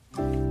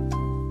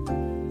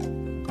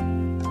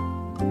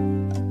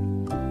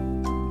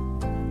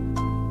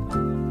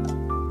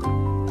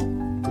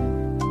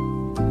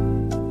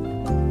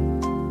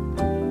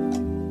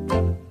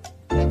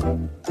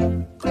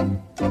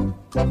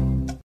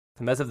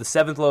 The Mets have the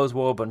 7th lowest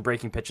WOBA on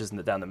breaking pitches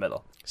down the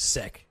middle.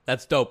 Sick.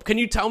 That's dope. Can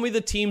you tell me the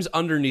teams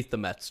underneath the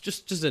Mets?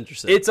 Just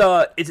interested.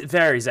 It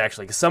varies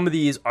actually, because some of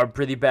these are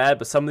pretty bad,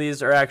 but some of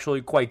these are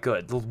actually quite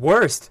good. The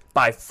worst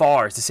by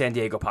far is the San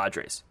Diego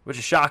Padres, which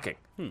is shocking.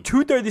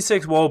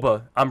 236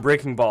 WOBA on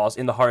breaking balls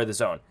in the heart of the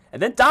zone,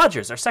 and then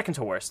Dodgers are second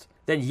to worst.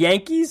 Then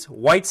Yankees,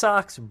 White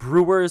Sox,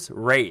 Brewers,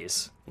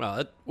 Rays.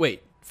 Well,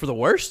 wait, for the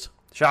worst?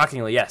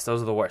 Shockingly, yes,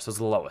 those are the worst. Those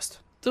are the lowest.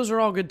 Those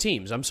are all good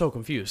teams. I'm so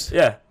confused.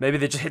 Yeah, maybe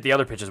they just hit the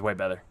other pitches way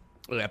better.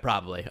 Yeah,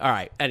 probably. All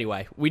right.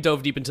 Anyway, we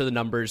dove deep into the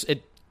numbers.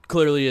 It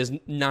clearly is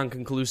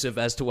non-conclusive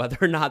as to whether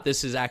or not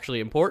this is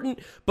actually important,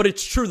 but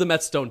it's true the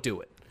Mets don't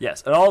do it.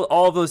 Yes, and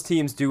all of those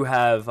teams do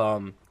have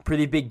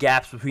pretty big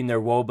gaps between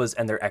their WOBAs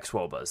and their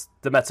ex-WOBAs.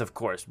 The Mets, of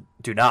course,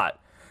 do not.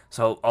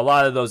 So a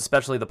lot of those,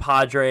 especially the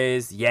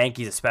Padres,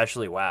 Yankees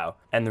especially, wow,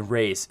 and the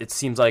Rays, it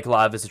seems like a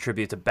lot of it's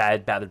attributed to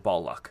bad batted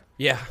ball luck.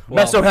 Yeah. Well,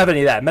 Mets don't have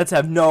any of that. Mets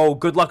have no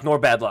good luck nor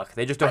bad luck.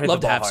 They just don't I'd hit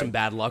love the to ball have hard. some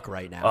bad luck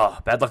right now.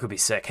 Oh, bad luck would be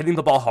sick. Hitting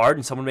the ball hard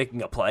and someone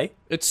making a play?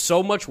 It's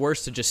so much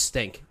worse to just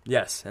stink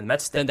Yes, and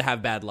Mets than to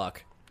have bad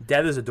luck.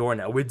 dead as a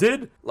doornail. We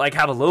did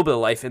have a little bit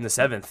of life in the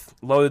 7th.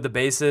 Loaded the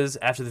bases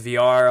after the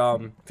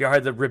VR. VR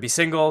had the ribby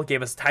single,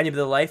 gave us a tiny bit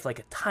of life, like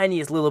a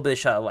tiniest little bit of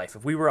shot of life.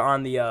 If we were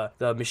on the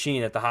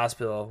machine at the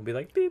hospital, we'd be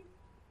like beep,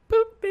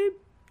 boop, beep.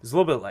 There's a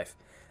little bit of life,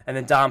 and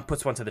then Dom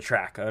puts one to the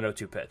track on an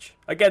 0-2 pitch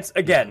against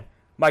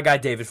my guy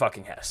David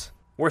fucking Hess,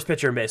 worst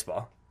pitcher in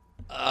baseball.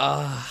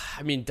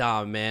 I mean,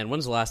 Dom, man,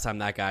 when's the last time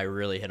that guy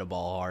really hit a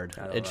ball hard?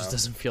 It just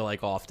doesn't feel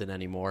like often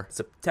anymore.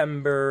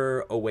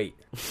 September 08.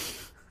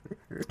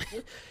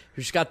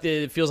 We just got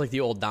it feels like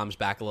the old Dom's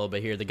back a little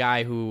bit here. The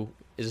guy who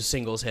is a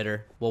singles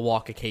hitter will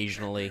walk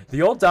occasionally.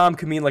 The old Dom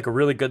can mean like a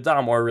really good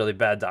Dom or a really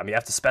bad Dom. You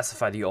have to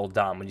specify the old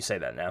Dom when you say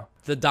that now.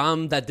 The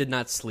Dom that did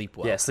not sleep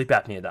well. Yeah, sleep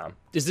apnea Dom.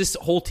 Is this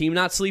whole team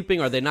not sleeping?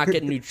 Are they not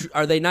getting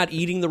are they not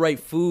eating the right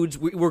foods?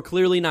 We're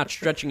clearly not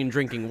stretching and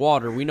drinking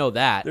water. We know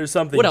that. There's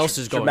something what else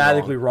is going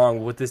dramatically on? wrong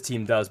with what this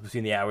team does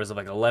between the hours of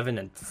 11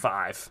 and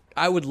 5.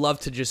 I would love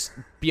to just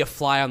be a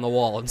fly on the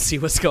wall and see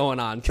what's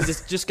going on, because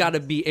it's just got to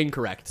be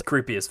incorrect. It's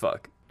creepy as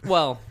fuck.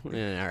 Well, all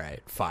right,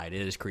 fine.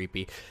 It is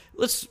creepy.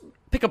 Let's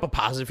pick up a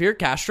positive here.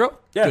 Castro,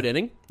 Yeah. good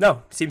inning.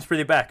 No, seems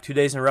pretty back. 2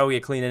 days in a row, we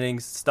get clean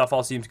innings. Stuff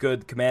all seems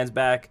good. Command's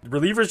back.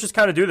 Relievers just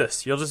kind of do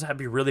this. You'll just have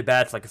to be really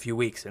bad for a few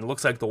weeks, and it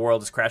looks like the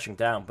world is crashing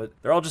down. But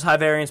they're all just high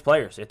variance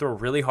players. They throw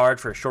really hard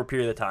for a short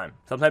period of time.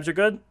 Sometimes you're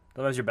good.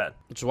 Sometimes you're bad.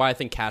 Which is why I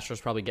think Castro's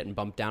probably getting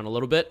bumped down a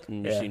little bit,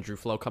 and you're Yeah. seeing Drew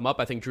Flow come up.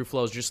 I think Drew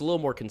Flow is just a little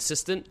more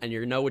consistent, and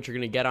you know what you're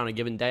going to get on a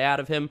given day out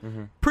of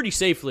him pretty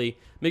safely.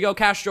 Miguel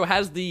Castro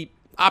has the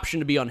option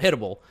to be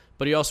unhittable,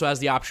 but he also has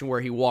the option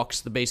where he walks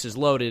the bases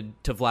loaded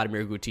to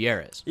Vladimir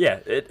Gutierrez. Yeah,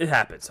 it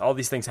happens. All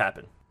these things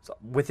happen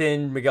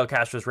within Miguel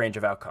Castro's range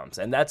of outcomes,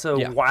 and that's a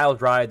Yeah.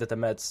 wild ride that the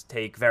Mets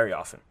take very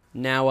often.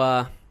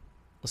 Now,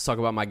 let's talk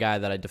about my guy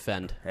that I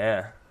defend.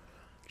 Yeah,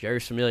 Jerry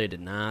Familia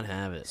did not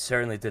have it.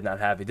 certainly did not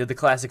have. He did the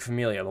classic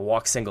Familia, the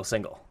walk single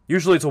single.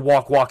 Usually it's a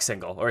walk walk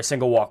single, or a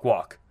single walk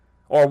walk,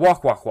 or a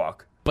walk walk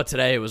walk. But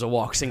today it was a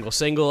walk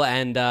single,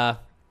 and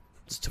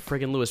it's to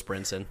friggin' Lewis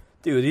Brinson.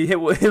 Dude, it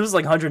was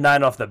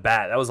 109 off the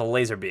bat. That was a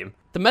laser beam.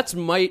 The Mets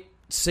might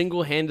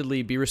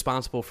single-handedly be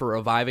responsible for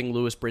reviving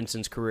Lewis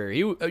Brinson's career.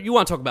 You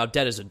want to talk about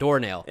dead as a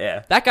doornail.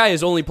 Yeah. That guy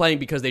is only playing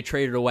because they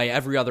traded away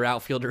every other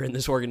outfielder in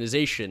this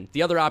organization.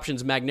 The other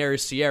option's Magneuris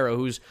Sierra,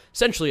 who's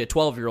essentially a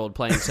 12-year-old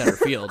playing center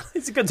field.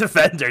 He's a good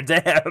defender,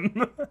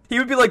 damn. He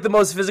would be the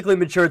most physically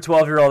mature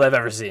 12-year-old I've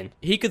ever seen.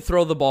 He could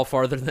throw the ball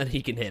farther than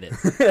he can hit it.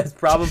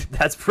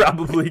 That's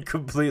probably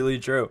completely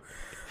true.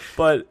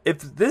 But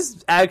if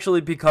this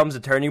actually becomes a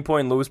turning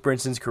point in Lewis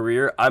Brinson's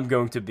career, I'm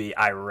going to be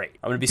irate.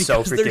 I'm going to be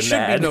so freaking There should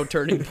mad. be no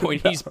turning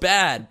point. He's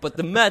bad. But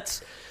the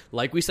Mets,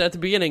 like we said at the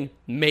beginning,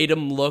 made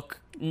him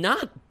look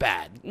not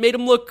bad. Made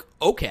him look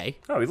okay.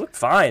 Oh, he looked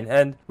fine.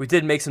 And we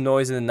did make some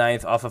noise in the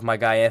 9th off of my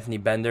guy Anthony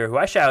Bender, who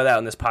I shouted out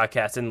in this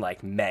podcast in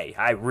May.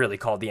 I really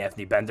called the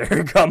Anthony Bender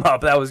come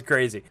up. That was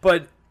crazy.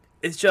 But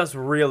it's just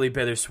really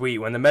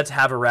bittersweet when the Mets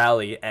have a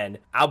rally and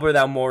Albert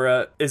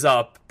Almora is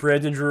up.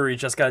 Brandon Drury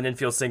just got an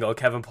infield single.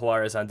 Kevin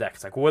Pillar is on deck.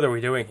 It's what are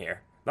we doing here?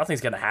 Nothing's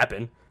going to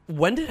happen.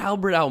 When did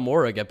Albert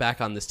Almora get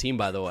back on this team,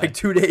 by the way?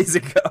 2 days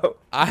ago.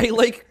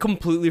 I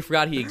completely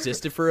forgot he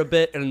existed for a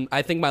bit, and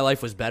I think my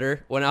life was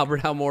better when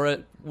Albert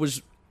Almora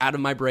was out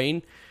of my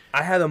brain.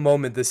 I had a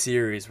moment this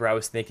series where I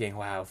was thinking,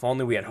 wow, if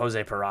only we had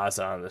Jose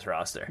Peraza on this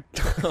roster.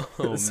 Oh,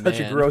 It's such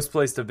a gross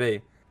place to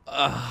be.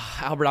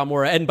 Albert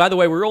Almora. And by the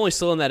way, we're only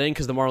still in that inning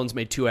because the Marlins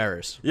made 2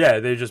 errors. Yeah,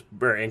 they just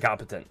were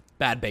incompetent.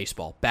 Bad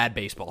baseball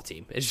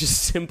team. It's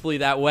just simply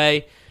that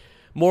way.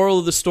 Moral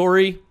of the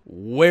story,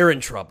 we're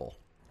in trouble.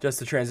 Just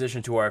to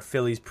transition to our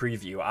Phillies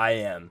preview, I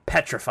am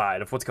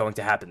petrified of what's going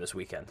to happen this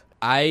weekend.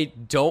 I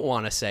don't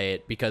want to say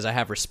it because I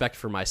have respect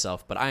for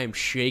myself, but I am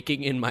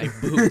shaking in my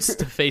boots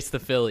to face the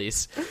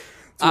Phillies.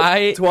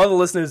 To all the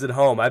listeners at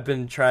home, I've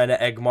been trying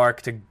to egg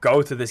Mark to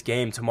go to this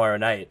game tomorrow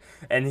night,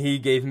 and he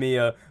gave me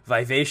a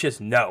vivacious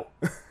no.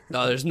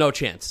 No, there's no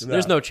chance.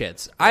 There's no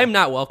chance. I am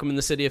not welcome in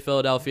the city of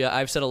Philadelphia.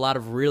 I've said a lot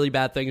of really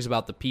bad things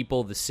about the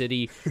people, the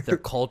city, their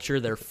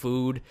culture, their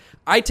food.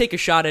 I take a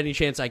shot any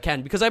chance I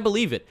can because I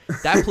believe it.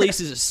 That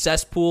place is a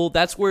cesspool.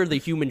 That's where the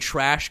human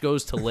trash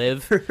goes to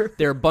live.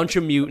 They're a bunch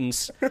of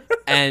mutants,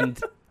 and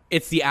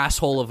it's the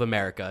asshole of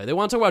America. They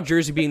want to talk about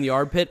Jersey being the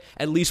armpit.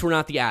 At least we're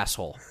not the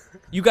asshole.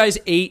 You guys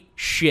ate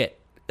shit.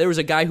 There was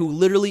a guy who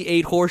literally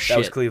ate horse shit. That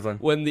was Cleveland.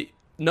 When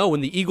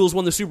the Eagles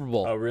won the Super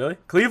Bowl. Oh, really?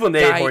 Cleveland,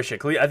 they ate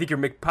horseshit. I think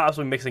you're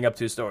possibly mixing up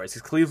two stories.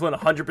 Because Cleveland,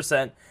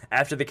 100%,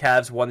 after the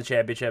Cavs won the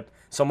championship,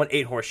 someone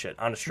ate horseshit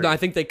on a street. No, I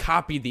think they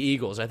copied the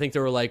Eagles. I think they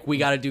were like, we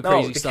got to do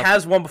crazy stuff. No, the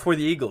Cavs won before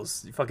the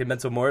Eagles. You fucking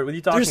mental mort. What are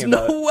you talking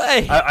about? There's no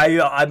way.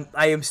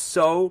 I am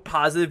so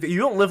positive. You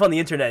don't live on the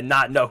internet and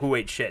not know who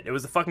ate shit. It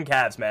was the fucking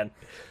Cavs, man.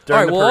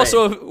 All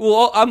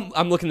right,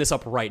 I'm looking this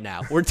up right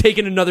now. We're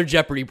taking another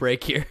Jeopardy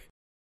break here.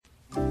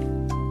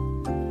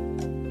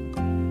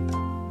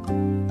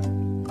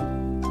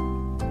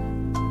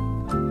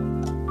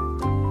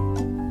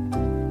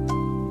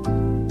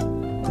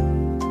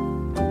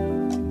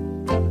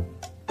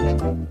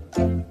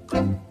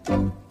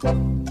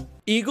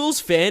 Eagles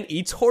fan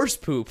eats horse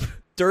poop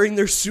during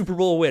their Super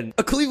Bowl win.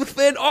 A Cleveland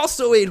fan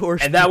also ate horse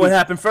poop. And that one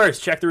happened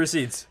first. Check the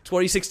receipts.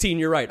 2016,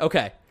 you're right.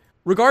 Okay.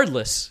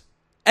 Regardless,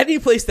 any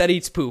place that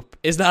eats poop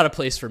is not a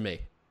place for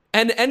me.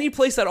 And any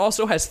place that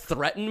also has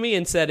threatened me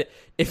and said,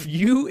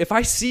 if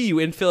I see you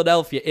in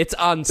Philadelphia, it's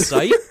on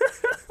site,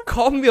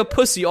 call me a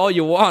pussy all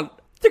you want.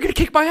 They're going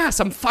to kick my ass.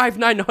 I'm 5'9",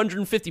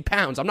 150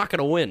 pounds. I'm not going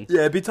to win.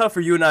 Yeah, it'd be tough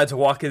for you and I to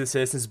walk into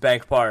Citizens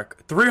Bank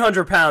Park,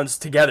 300 pounds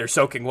together,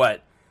 soaking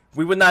wet.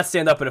 We would not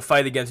stand up in a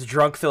fight against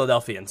drunk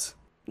Philadelphians.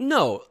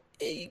 No.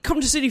 Come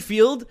to Citi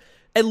Field.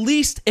 At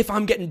least if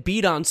I'm getting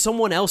beat on,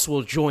 someone else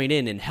will join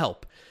in and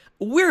help.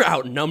 We're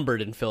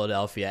outnumbered in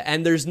Philadelphia,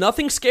 and there's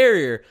nothing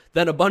scarier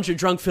than a bunch of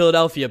drunk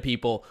Philadelphia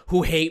people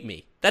who hate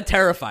me. That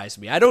terrifies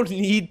me. I don't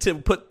need to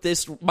put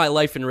my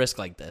life in risk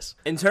like this.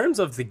 In terms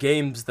of the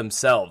games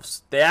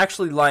themselves, they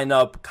actually line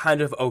up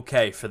kind of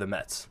okay for the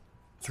Mets.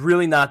 It's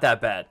really not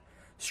that bad.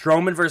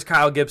 Stroman versus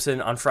Kyle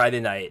Gibson on Friday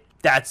night.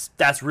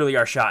 That's really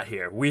our shot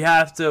here. We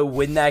have to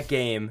win that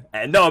game.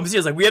 And no, I'm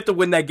serious. Like, we have to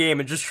win that game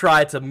and just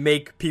try to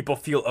make people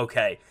feel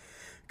okay.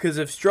 Because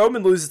if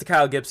Stroman loses to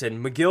Kyle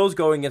Gibson, McGill's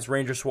going against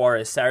Ranger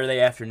Suarez Saturday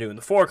afternoon,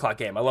 the 4 o'clock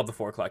game. I love the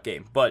 4 o'clock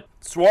game. But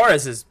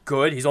Suarez is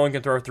good. He's only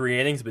going to throw 3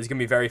 innings, but he's going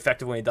to be very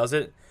effective when he does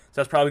it.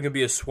 So that's probably going to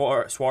be a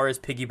Suarez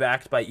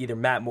piggybacked by either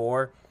Matt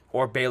Moore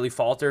or Bailey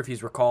Falter if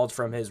he's recalled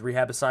from his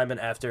rehab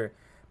assignment after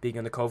being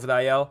in the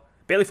COVID IL.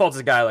 Bailey Falter's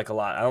a guy I like a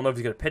lot. I don't know if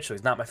he's going to pitch, so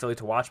he's not my Philly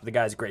to watch, but the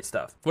guy's great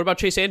stuff. What about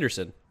Chase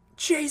Anderson?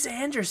 Chase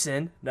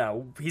Anderson?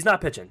 No, he's not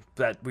pitching.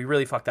 But we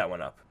really fucked that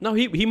one up. No,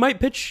 he might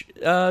pitch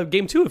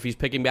game 2 if he's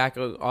picking back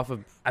off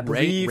of I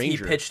believe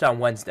Ranger. He pitched on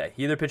Wednesday.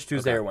 He either pitched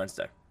Tuesday or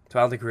Wednesday. So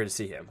I don't think we're going to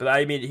see him. But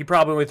I mean, he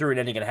probably only threw an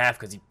inning and a half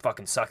because he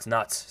fucking sucks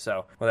nuts.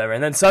 So whatever.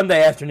 And then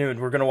Sunday afternoon,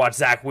 we're going to watch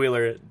Zach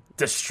Wheeler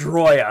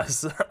destroy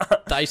us.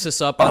 Dice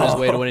us up on his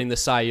way to winning the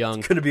Cy Young.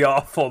 It's going to be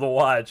awful to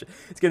watch.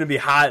 It's going to be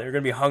hot. We're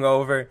going to be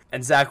hungover.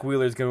 And Zach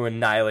Wheeler is going to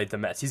annihilate the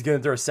Mets. He's going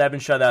to throw 7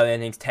 shutout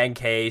innings, 10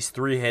 Ks,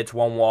 3 hits,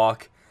 1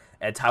 walk.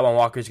 And Taijuan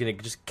Walker is going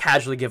to just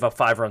casually give up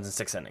 5 runs in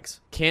 6 innings.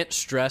 Can't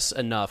stress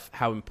enough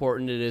how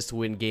important it is to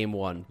win Game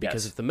 1.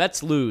 Because if the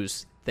Mets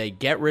lose, they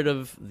get rid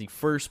of the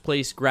first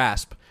place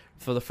grasp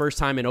for the first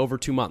time in over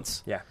 2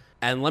 months. Yeah.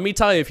 And let me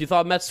tell you, if you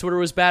thought Mets Twitter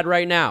was bad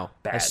right now,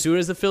 bad. As soon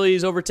as the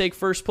Phillies overtake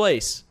first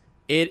place,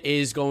 it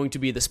is going to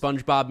be the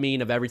SpongeBob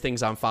meme of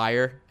everything's on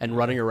fire and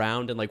running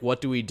around and like,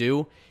 what do we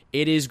do?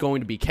 It is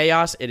going to be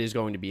chaos. It is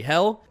going to be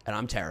hell, and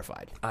I'm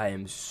terrified. I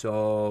am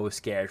so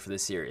scared for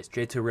this series.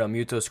 J2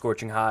 Realmuto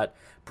scorching hot.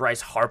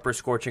 Bryce Harper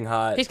scorching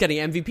hot. He's getting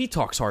MVP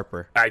talks,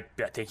 Harper. I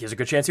think he has a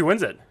good chance he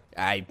wins it.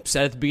 I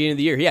said at the beginning of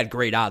the year, he had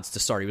great odds to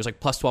start. He was like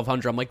plus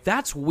 1,200. I'm like,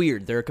 that's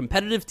weird. They're a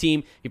competitive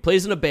team. He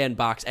plays in a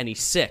bandbox, and he's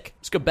sick.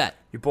 It's a good bet.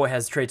 Your boy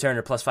has Trey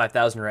Turner plus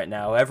 5,000 right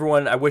now.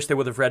 Everyone, I wish they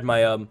would have read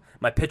my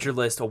my pitcher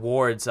list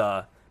awards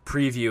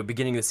preview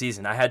beginning of the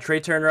season. I had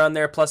Trey Turner on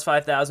there plus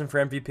 5,000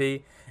 for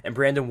MVP, and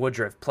Brandon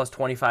Woodruff plus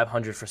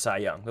 2,500 for Cy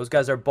Young. Those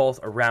guys are both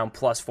around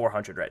plus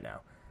 400 right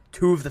now.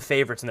 2 of the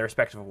favorites in their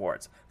respective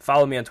awards.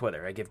 Follow me on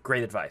Twitter. I give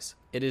great advice.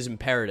 It is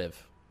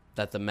imperative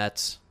that the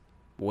Mets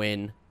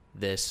win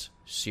this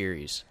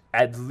series.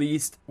 At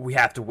least we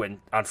have to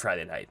win on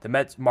Friday night. The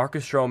Mets,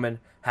 Marcus Stroman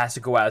has to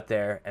go out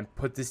there and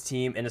put this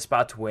team in a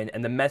spot to win,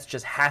 and the Mets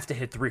just have to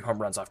hit 3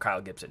 home runs off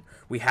Kyle Gibson.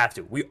 We have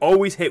to. We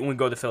always hit when we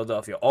go to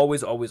Philadelphia.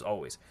 Always, always,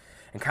 always.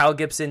 And Kyle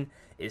Gibson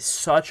is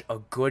such a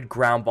good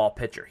ground ball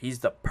pitcher. He's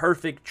the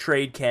perfect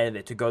trade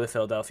candidate to go to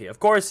Philadelphia. Of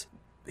course,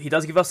 he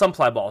does give up some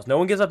fly balls. No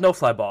one gives up no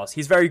fly balls.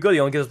 He's very good. He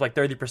only gives up like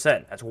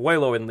 30%. That's way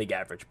lower than league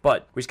average.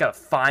 But we just got to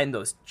find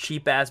those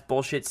cheap-ass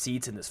bullshit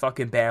seats in this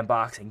fucking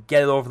bandbox and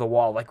get it over the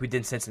wall like we did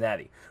in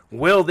Cincinnati.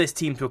 Will this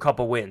team to a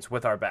couple wins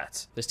with our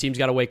bats? This team's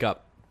got to wake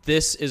up.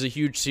 This is a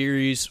huge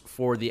series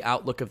for the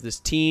outlook of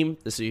this team.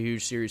 This is a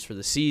huge series for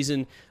the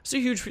season. It's a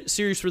huge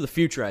series for the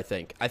future, I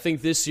think. I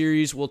think this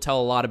series will tell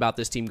a lot about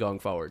this team going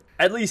forward.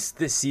 At least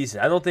this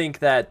season. I don't think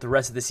that the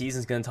rest of the season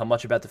is going to tell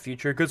much about the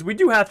future, because we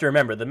do have to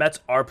remember the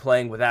Mets are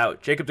playing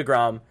without Jacob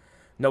deGrom,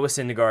 Noah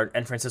Syndergaard,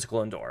 and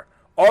Francisco Lindor.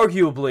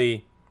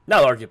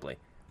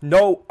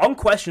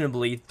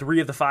 Unquestionably,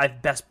 3 of the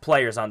 5 best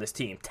players on this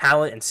team,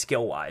 talent and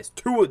skill-wise.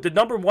 The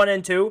number 1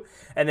 and 2,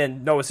 and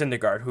then Noah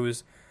Syndergaard,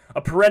 who's a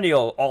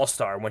perennial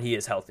all-star when he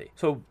is healthy.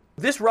 So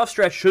this rough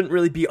stretch shouldn't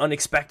really be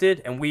unexpected,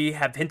 and we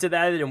have hinted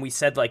at it, and we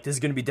said, like, this is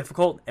going to be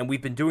difficult, and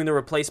we've been doing the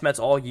replacements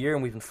all year,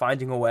 and we've been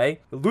finding a way.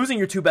 But losing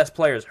your 2 best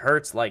players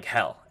hurts like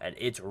hell, and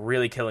it's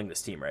really killing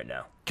this team right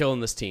now. Killing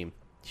this team.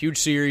 Huge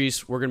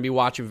series. We're going to be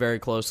watching very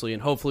closely,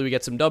 and hopefully we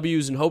get some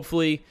W's, and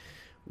hopefully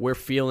we're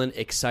feeling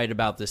excited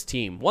about this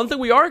team. One thing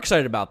we are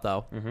excited about,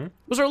 though,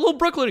 was our little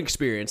Brooklyn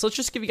experience. Let's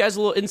just give you guys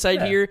a little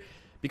insight here,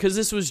 because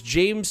this was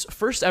James'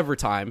 first ever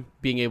time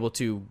being able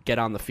to get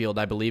on the field,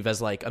 I believe,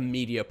 as like a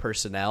media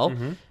personnel,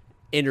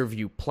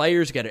 interview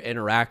players, get to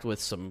interact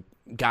with some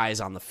guys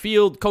on the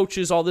field,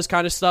 coaches, all this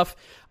kind of stuff.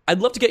 I'd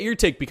love to get your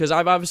take, because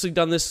I've obviously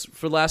done this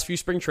for the last few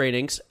spring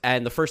trainings,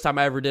 and the first time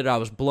I ever did it, I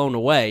was blown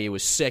away. It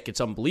was sick. It's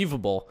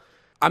unbelievable.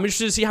 I'm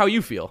interested to see how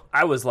you feel.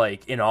 I was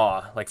like in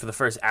awe, like for the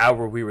first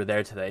hour we were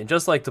there today. And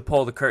just like to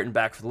pull the curtain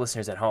back for the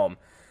listeners at home,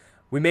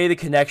 we made a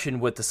connection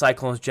with the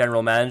Cyclones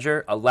general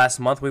manager. Last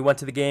month we went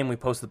to the game. We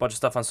posted a bunch of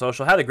stuff on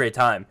social. Had a great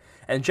time.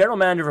 And general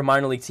manager of a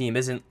minor league team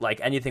isn't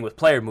like anything with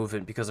player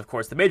movement, because, of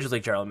course, the major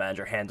league general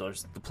manager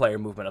handles the player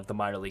movement of the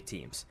minor league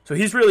teams. So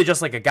he's really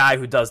just like a guy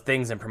who does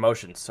things and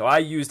promotions. So I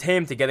used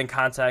him to get in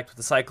contact with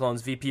the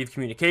Cyclones VP of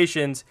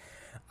communications.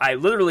 I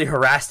literally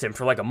harassed him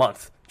for like a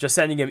month, just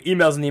sending him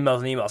emails and emails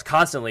and emails,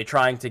 constantly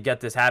trying to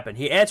get this happen.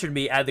 He answered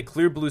me at the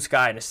clear blue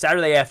sky on a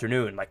Saturday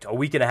afternoon, like a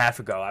week and a half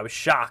ago. I was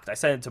shocked. I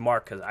sent it to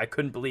Mark because I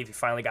couldn't believe he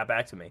finally got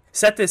back to me.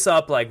 Set this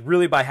up like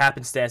really by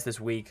happenstance this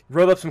week.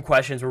 Wrote up some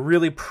questions. We're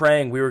really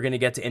praying we were going to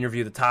get to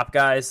interview the top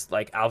guys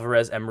like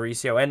Alvarez and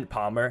Mauricio and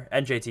Palmer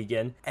and JT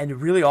Ginn. And it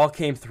really all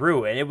came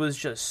through. And it was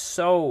just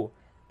so...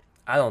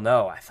 I don't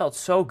know. I felt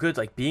so good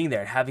like being there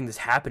and having this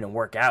happen and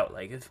work out.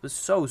 Like, it was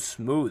so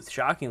smooth,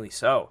 shockingly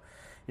so.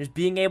 Just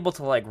being able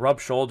to like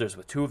rub shoulders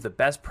with 2 of the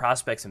best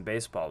prospects in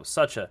baseball was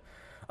such a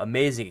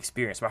amazing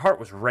experience. My heart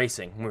was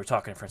racing when we were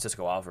talking to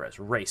Francisco Alvarez,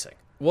 racing.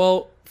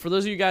 Well, for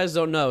those of you guys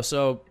who don't know,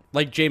 so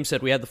like James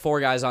said, we had the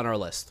 4 guys on our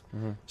list.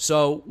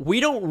 So we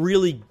don't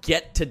really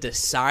get to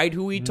decide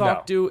who we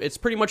talk to. It's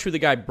pretty much who the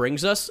guy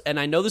brings us. And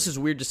I know this is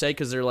weird to say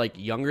because they're like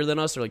younger than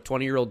us. They're like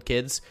 20-year-old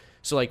kids.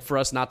 So, like, for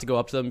us not to go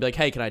up to them and be like,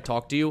 hey, can I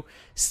talk to you?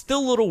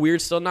 Still a little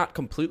weird, still not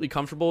completely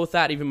comfortable with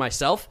that, even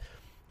myself.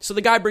 So the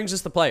guy brings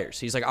us the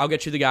players. He's like, I'll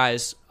get you the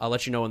guys. I'll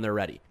let you know when they're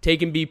ready.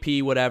 Taking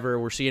BP, whatever.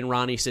 We're seeing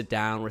Ronnie sit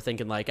down. We're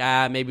thinking like,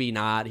 maybe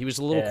not. He was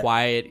a little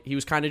quiet. He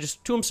was kind of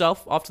just to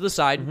himself, off to the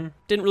side.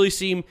 Didn't really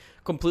seem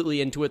completely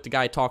into it. The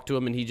guy talked to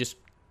him, and he just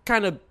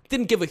kind of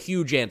didn't give a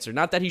huge answer.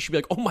 Not that he should be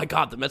like, oh, my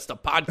God, the Mets the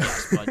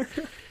podcast,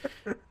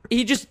 but...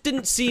 He just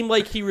didn't seem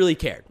like he really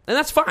cared. And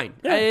that's fine.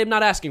 Yeah. I am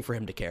not asking for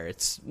him to care.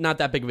 It's not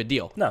that big of a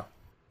deal. No.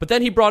 But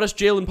then he brought us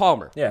Jalen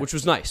Palmer, which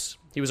was nice.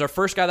 He was our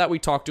first guy that we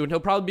talked to, and he'll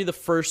probably be the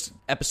first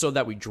episode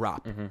that we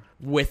drop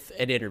with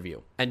an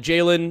interview. And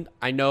Jalen,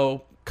 I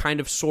know,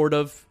 kind of, sort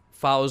of,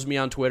 follows me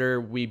on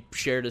Twitter. We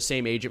shared the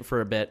same agent for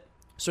a bit.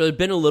 So there's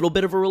been a little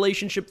bit of a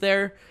relationship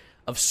there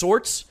of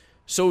sorts.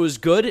 So it was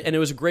good, and it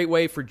was a great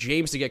way for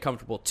James to get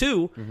comfortable,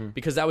 too,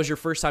 because that was your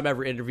first time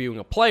ever interviewing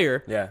a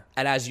player. Yeah.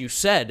 And as you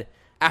said...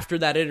 After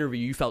that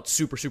interview, you felt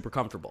super, super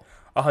comfortable.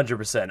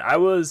 100%.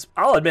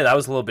 I'll admit, I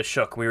was a little bit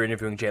shook when we were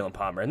interviewing Jalen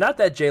Palmer. And not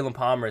that Jalen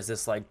Palmer is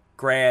this, like,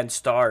 grand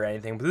star or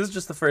anything, but this is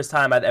just the first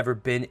time I'd ever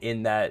been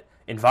in that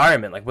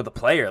environment, like, with a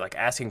player, like,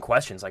 asking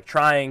questions, like,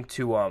 trying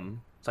to,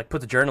 like, put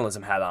the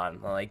journalism hat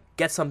on, like,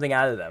 get something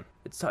out of them.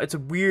 It's a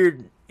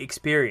weird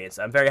experience.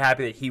 I'm very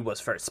happy that he was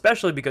first,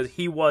 especially because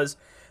he was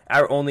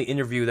our only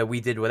interview that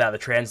we did without a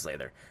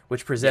translator,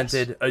 which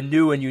presented a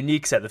new and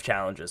unique set of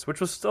challenges,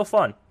 which was still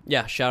fun.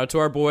 Yeah, shout out to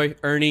our boy,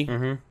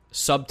 Ernie.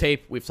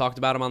 Subtape, we've talked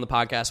about him on the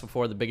podcast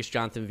before, the biggest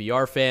Jonathan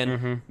VR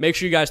fan. Make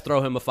sure you guys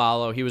throw him a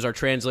follow. He was our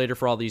translator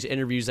for all these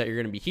interviews that you're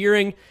going to be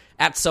hearing,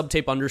 at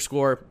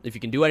subtape_. If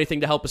you can do anything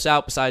to help us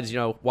out besides,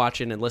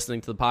 watching and listening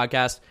to the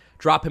podcast,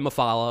 drop him a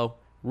follow.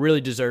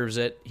 Really deserves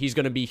it. He's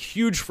going to be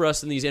huge for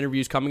us in these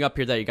interviews coming up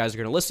here that you guys are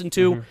going to listen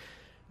to.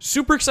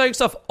 Super exciting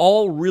stuff.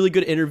 All really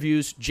good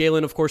interviews.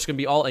 Jalen, of course, going to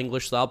be all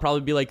English, so that'll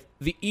probably be like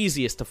the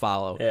easiest to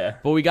follow. Yeah.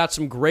 But we got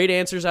some great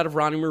answers out of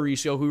Ronnie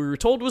Mauricio, who we were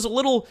told was a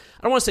little,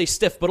 I don't want to say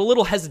stiff, but a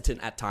little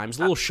hesitant at times,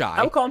 a little shy.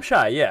 I would call him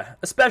shy, yeah.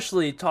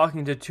 Especially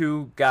talking to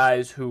two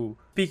guys who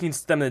speaking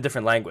to them in a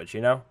different language,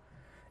 you know?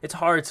 It's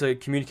hard to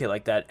communicate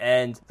like that,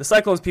 and the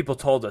Cyclones people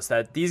told us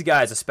that these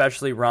guys,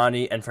 especially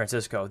Ronnie and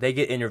Francisco, they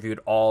get interviewed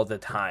all the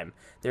time.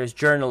 There's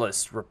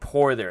journalists,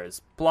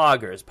 reporters,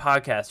 bloggers,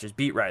 podcasters,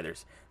 beat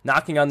writers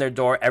knocking on their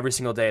door every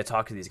single day to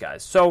talk to these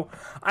guys. So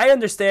I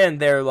understand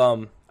their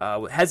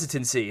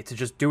hesitancy to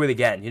just do it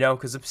again, you know,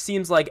 because it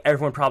seems like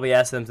everyone probably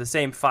asked them the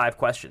same 5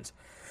 questions.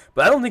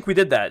 But I don't think we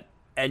did that,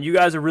 and you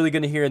guys are really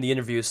going to hear in the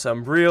interview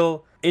some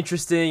real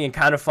interesting and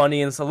kind of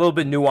funny and it's a little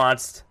bit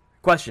nuanced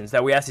questions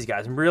that we ask these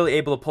guys. I'm really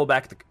able to pull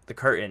back the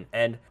curtain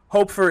and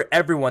hope for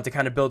everyone to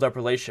kind of build up a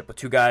relationship with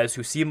two guys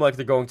who seem like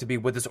they're going to be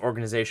with this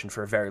organization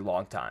for a very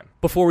long time.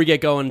 Before we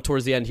get going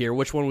towards the end here,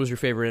 which one was your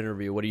favorite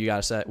interview? What do you got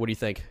to say? What do you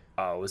think?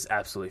 It was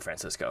absolutely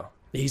Francisco.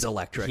 He's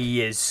electric.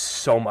 He is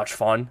so much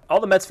fun. All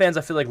the Mets fans,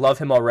 I feel like, love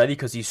him already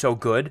because he's so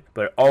good.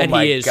 But my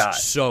God. He is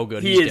so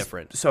good. He's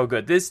different. So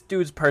good. This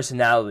dude's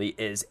personality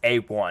is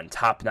A1,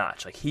 top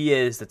notch. Like, he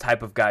is the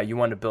type of guy you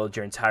want to build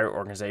your entire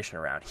organization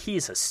around.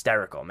 He's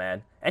hysterical,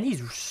 man. And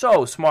he's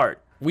so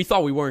smart. We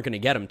thought we weren't going to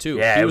get him, too.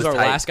 Yeah, he was our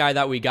tight. last guy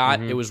that we got.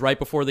 Mm-hmm. It was right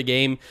before the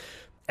game.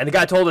 And the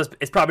guy told us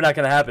it's probably not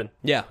going to happen.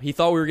 Yeah, he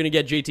thought we were going to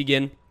get JT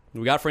Ginn.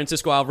 We got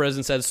Francisco Alvarez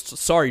and said,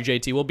 sorry,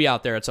 JT, we'll be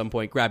out there at some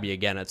point. Grab you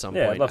again at some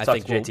point. I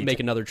think we'll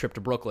make another trip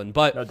to Brooklyn.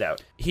 But no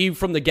doubt. He,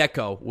 from the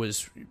get-go,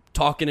 was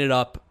talking it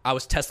up. I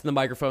was testing the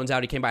microphones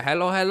out. He came by,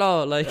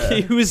 hello. Like,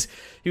 he was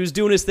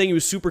doing his thing. He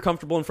was super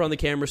comfortable in front of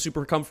the camera,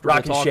 super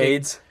comfortable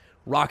talking.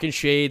 Rocking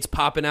shades,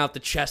 popping out the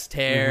chest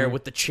hair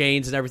with the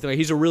chains and everything.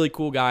 He's a really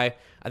cool guy.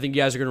 I think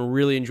you guys are going to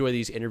really enjoy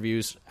these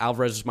interviews.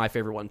 Alvarez is my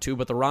favorite one, too.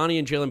 But the Ronnie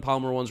and Jalen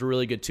Palmer ones were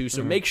really good, too.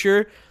 So make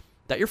sure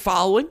that you're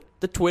following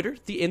the Twitter,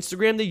 the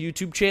Instagram, the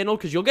YouTube channel,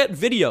 because you'll get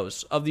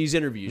videos of these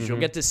interviews. You'll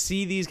get to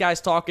see these guys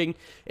talking.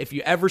 If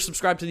you ever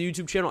subscribe to the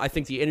YouTube channel, I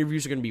think the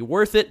interviews are going to be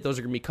worth it. Those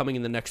are going to be coming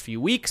in the next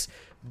few weeks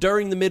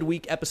during the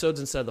midweek episodes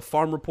instead of the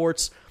farm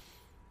reports.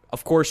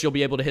 Of course, you'll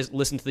be able to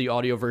listen to the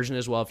audio version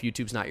as well if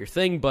YouTube's not your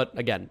thing. But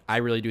again, I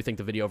really do think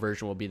the video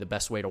version will be the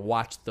best way to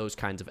watch those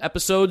kinds of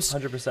episodes.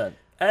 100%.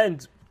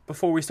 And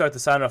before we start the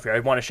sign off here, I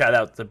want to shout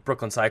out the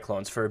Brooklyn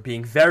Cyclones for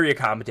being very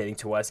accommodating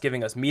to us,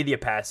 giving us media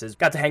passes.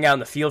 Got to hang out in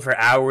the field for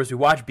hours. We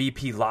watched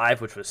BP live,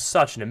 which was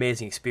such an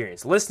amazing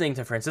experience. Listening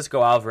to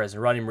Francisco Alvarez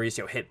and Ronnie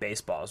Mauricio hit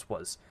baseballs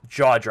was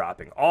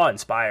jaw-dropping,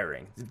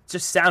 awe-inspiring. It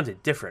just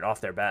sounded different off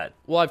their bat.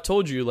 Well, I've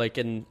told you,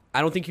 and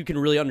I don't think you can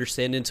really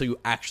understand it until you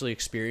actually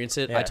experience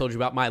it. Yeah. I told you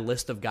about my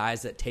list of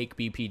guys that take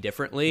BP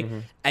differently,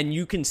 and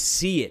you can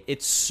see it.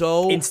 It's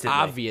so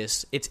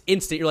obvious. It's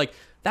instant. You're like,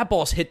 that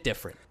ball's hit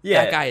different.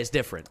 Yeah, that guy is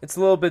different. It's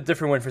a little bit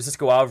different when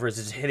Francisco Alvarez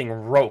is hitting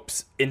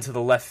ropes into the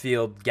left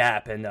field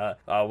gap, and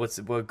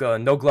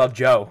No Glove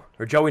Joe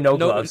or Joey No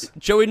Gloves.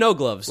 Joey No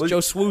Gloves. Joe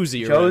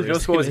Swoozy. Joe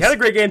Swoozy. He had a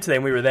great game today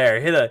when we were there.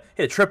 Hit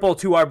a triple,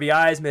 2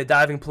 RBIs, made a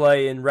diving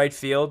play in right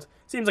field.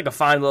 Seems like a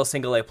fine little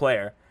single A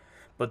player,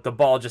 but the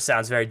ball just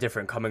sounds very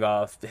different coming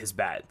off his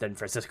bat than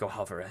Francisco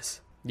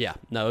Alvarez. Yeah,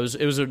 no,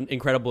 it was an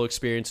incredible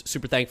experience.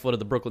 Super thankful to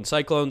the Brooklyn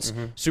Cyclones.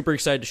 Super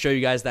excited to show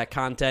you guys that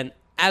content.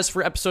 As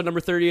for episode number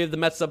 30 of the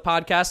Mets Up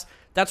Podcast,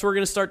 that's where we're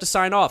going to start to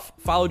sign off.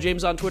 Follow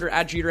James on Twitter,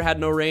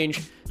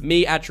 @JeterHadNoRange.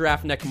 Me,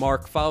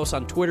 @GiraffeNeckMark. Follow us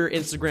on Twitter,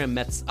 Instagram,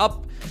 Mets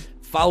Up.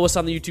 Follow us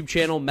on the YouTube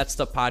channel, Mets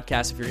Up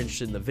Podcast, if you're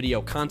interested in the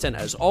video content,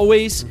 as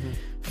always.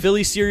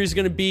 Philly series is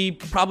going to be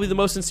probably the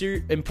most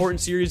important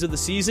series of the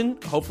season.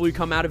 Hopefully we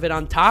come out of it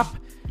on top.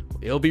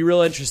 It'll be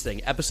real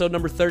interesting. Episode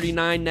number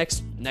 39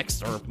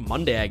 next or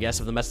Monday, I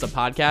guess, of the Mets Up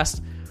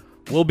Podcast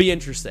will be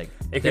interesting.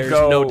 There's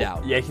no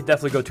doubt. Yeah, it could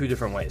definitely go 2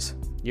 different ways.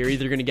 You're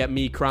either going to get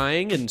me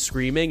crying and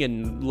screaming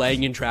and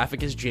laying in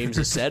traffic, as James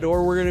has said,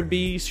 or we're going to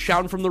be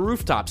shouting from the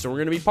rooftops, and we're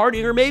going to be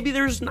partying, or maybe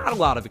there's not a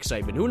lot of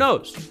excitement. Who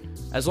knows?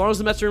 As long as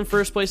the Mets are in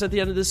first place at the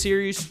end of this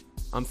series,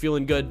 I'm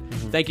feeling good.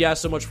 Thank you guys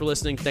so much for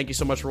listening. Thank you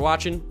so much for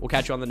watching. We'll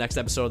catch you on the next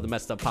episode of the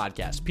Mets Up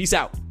Podcast. Peace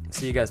out.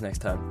 See you guys next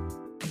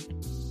time.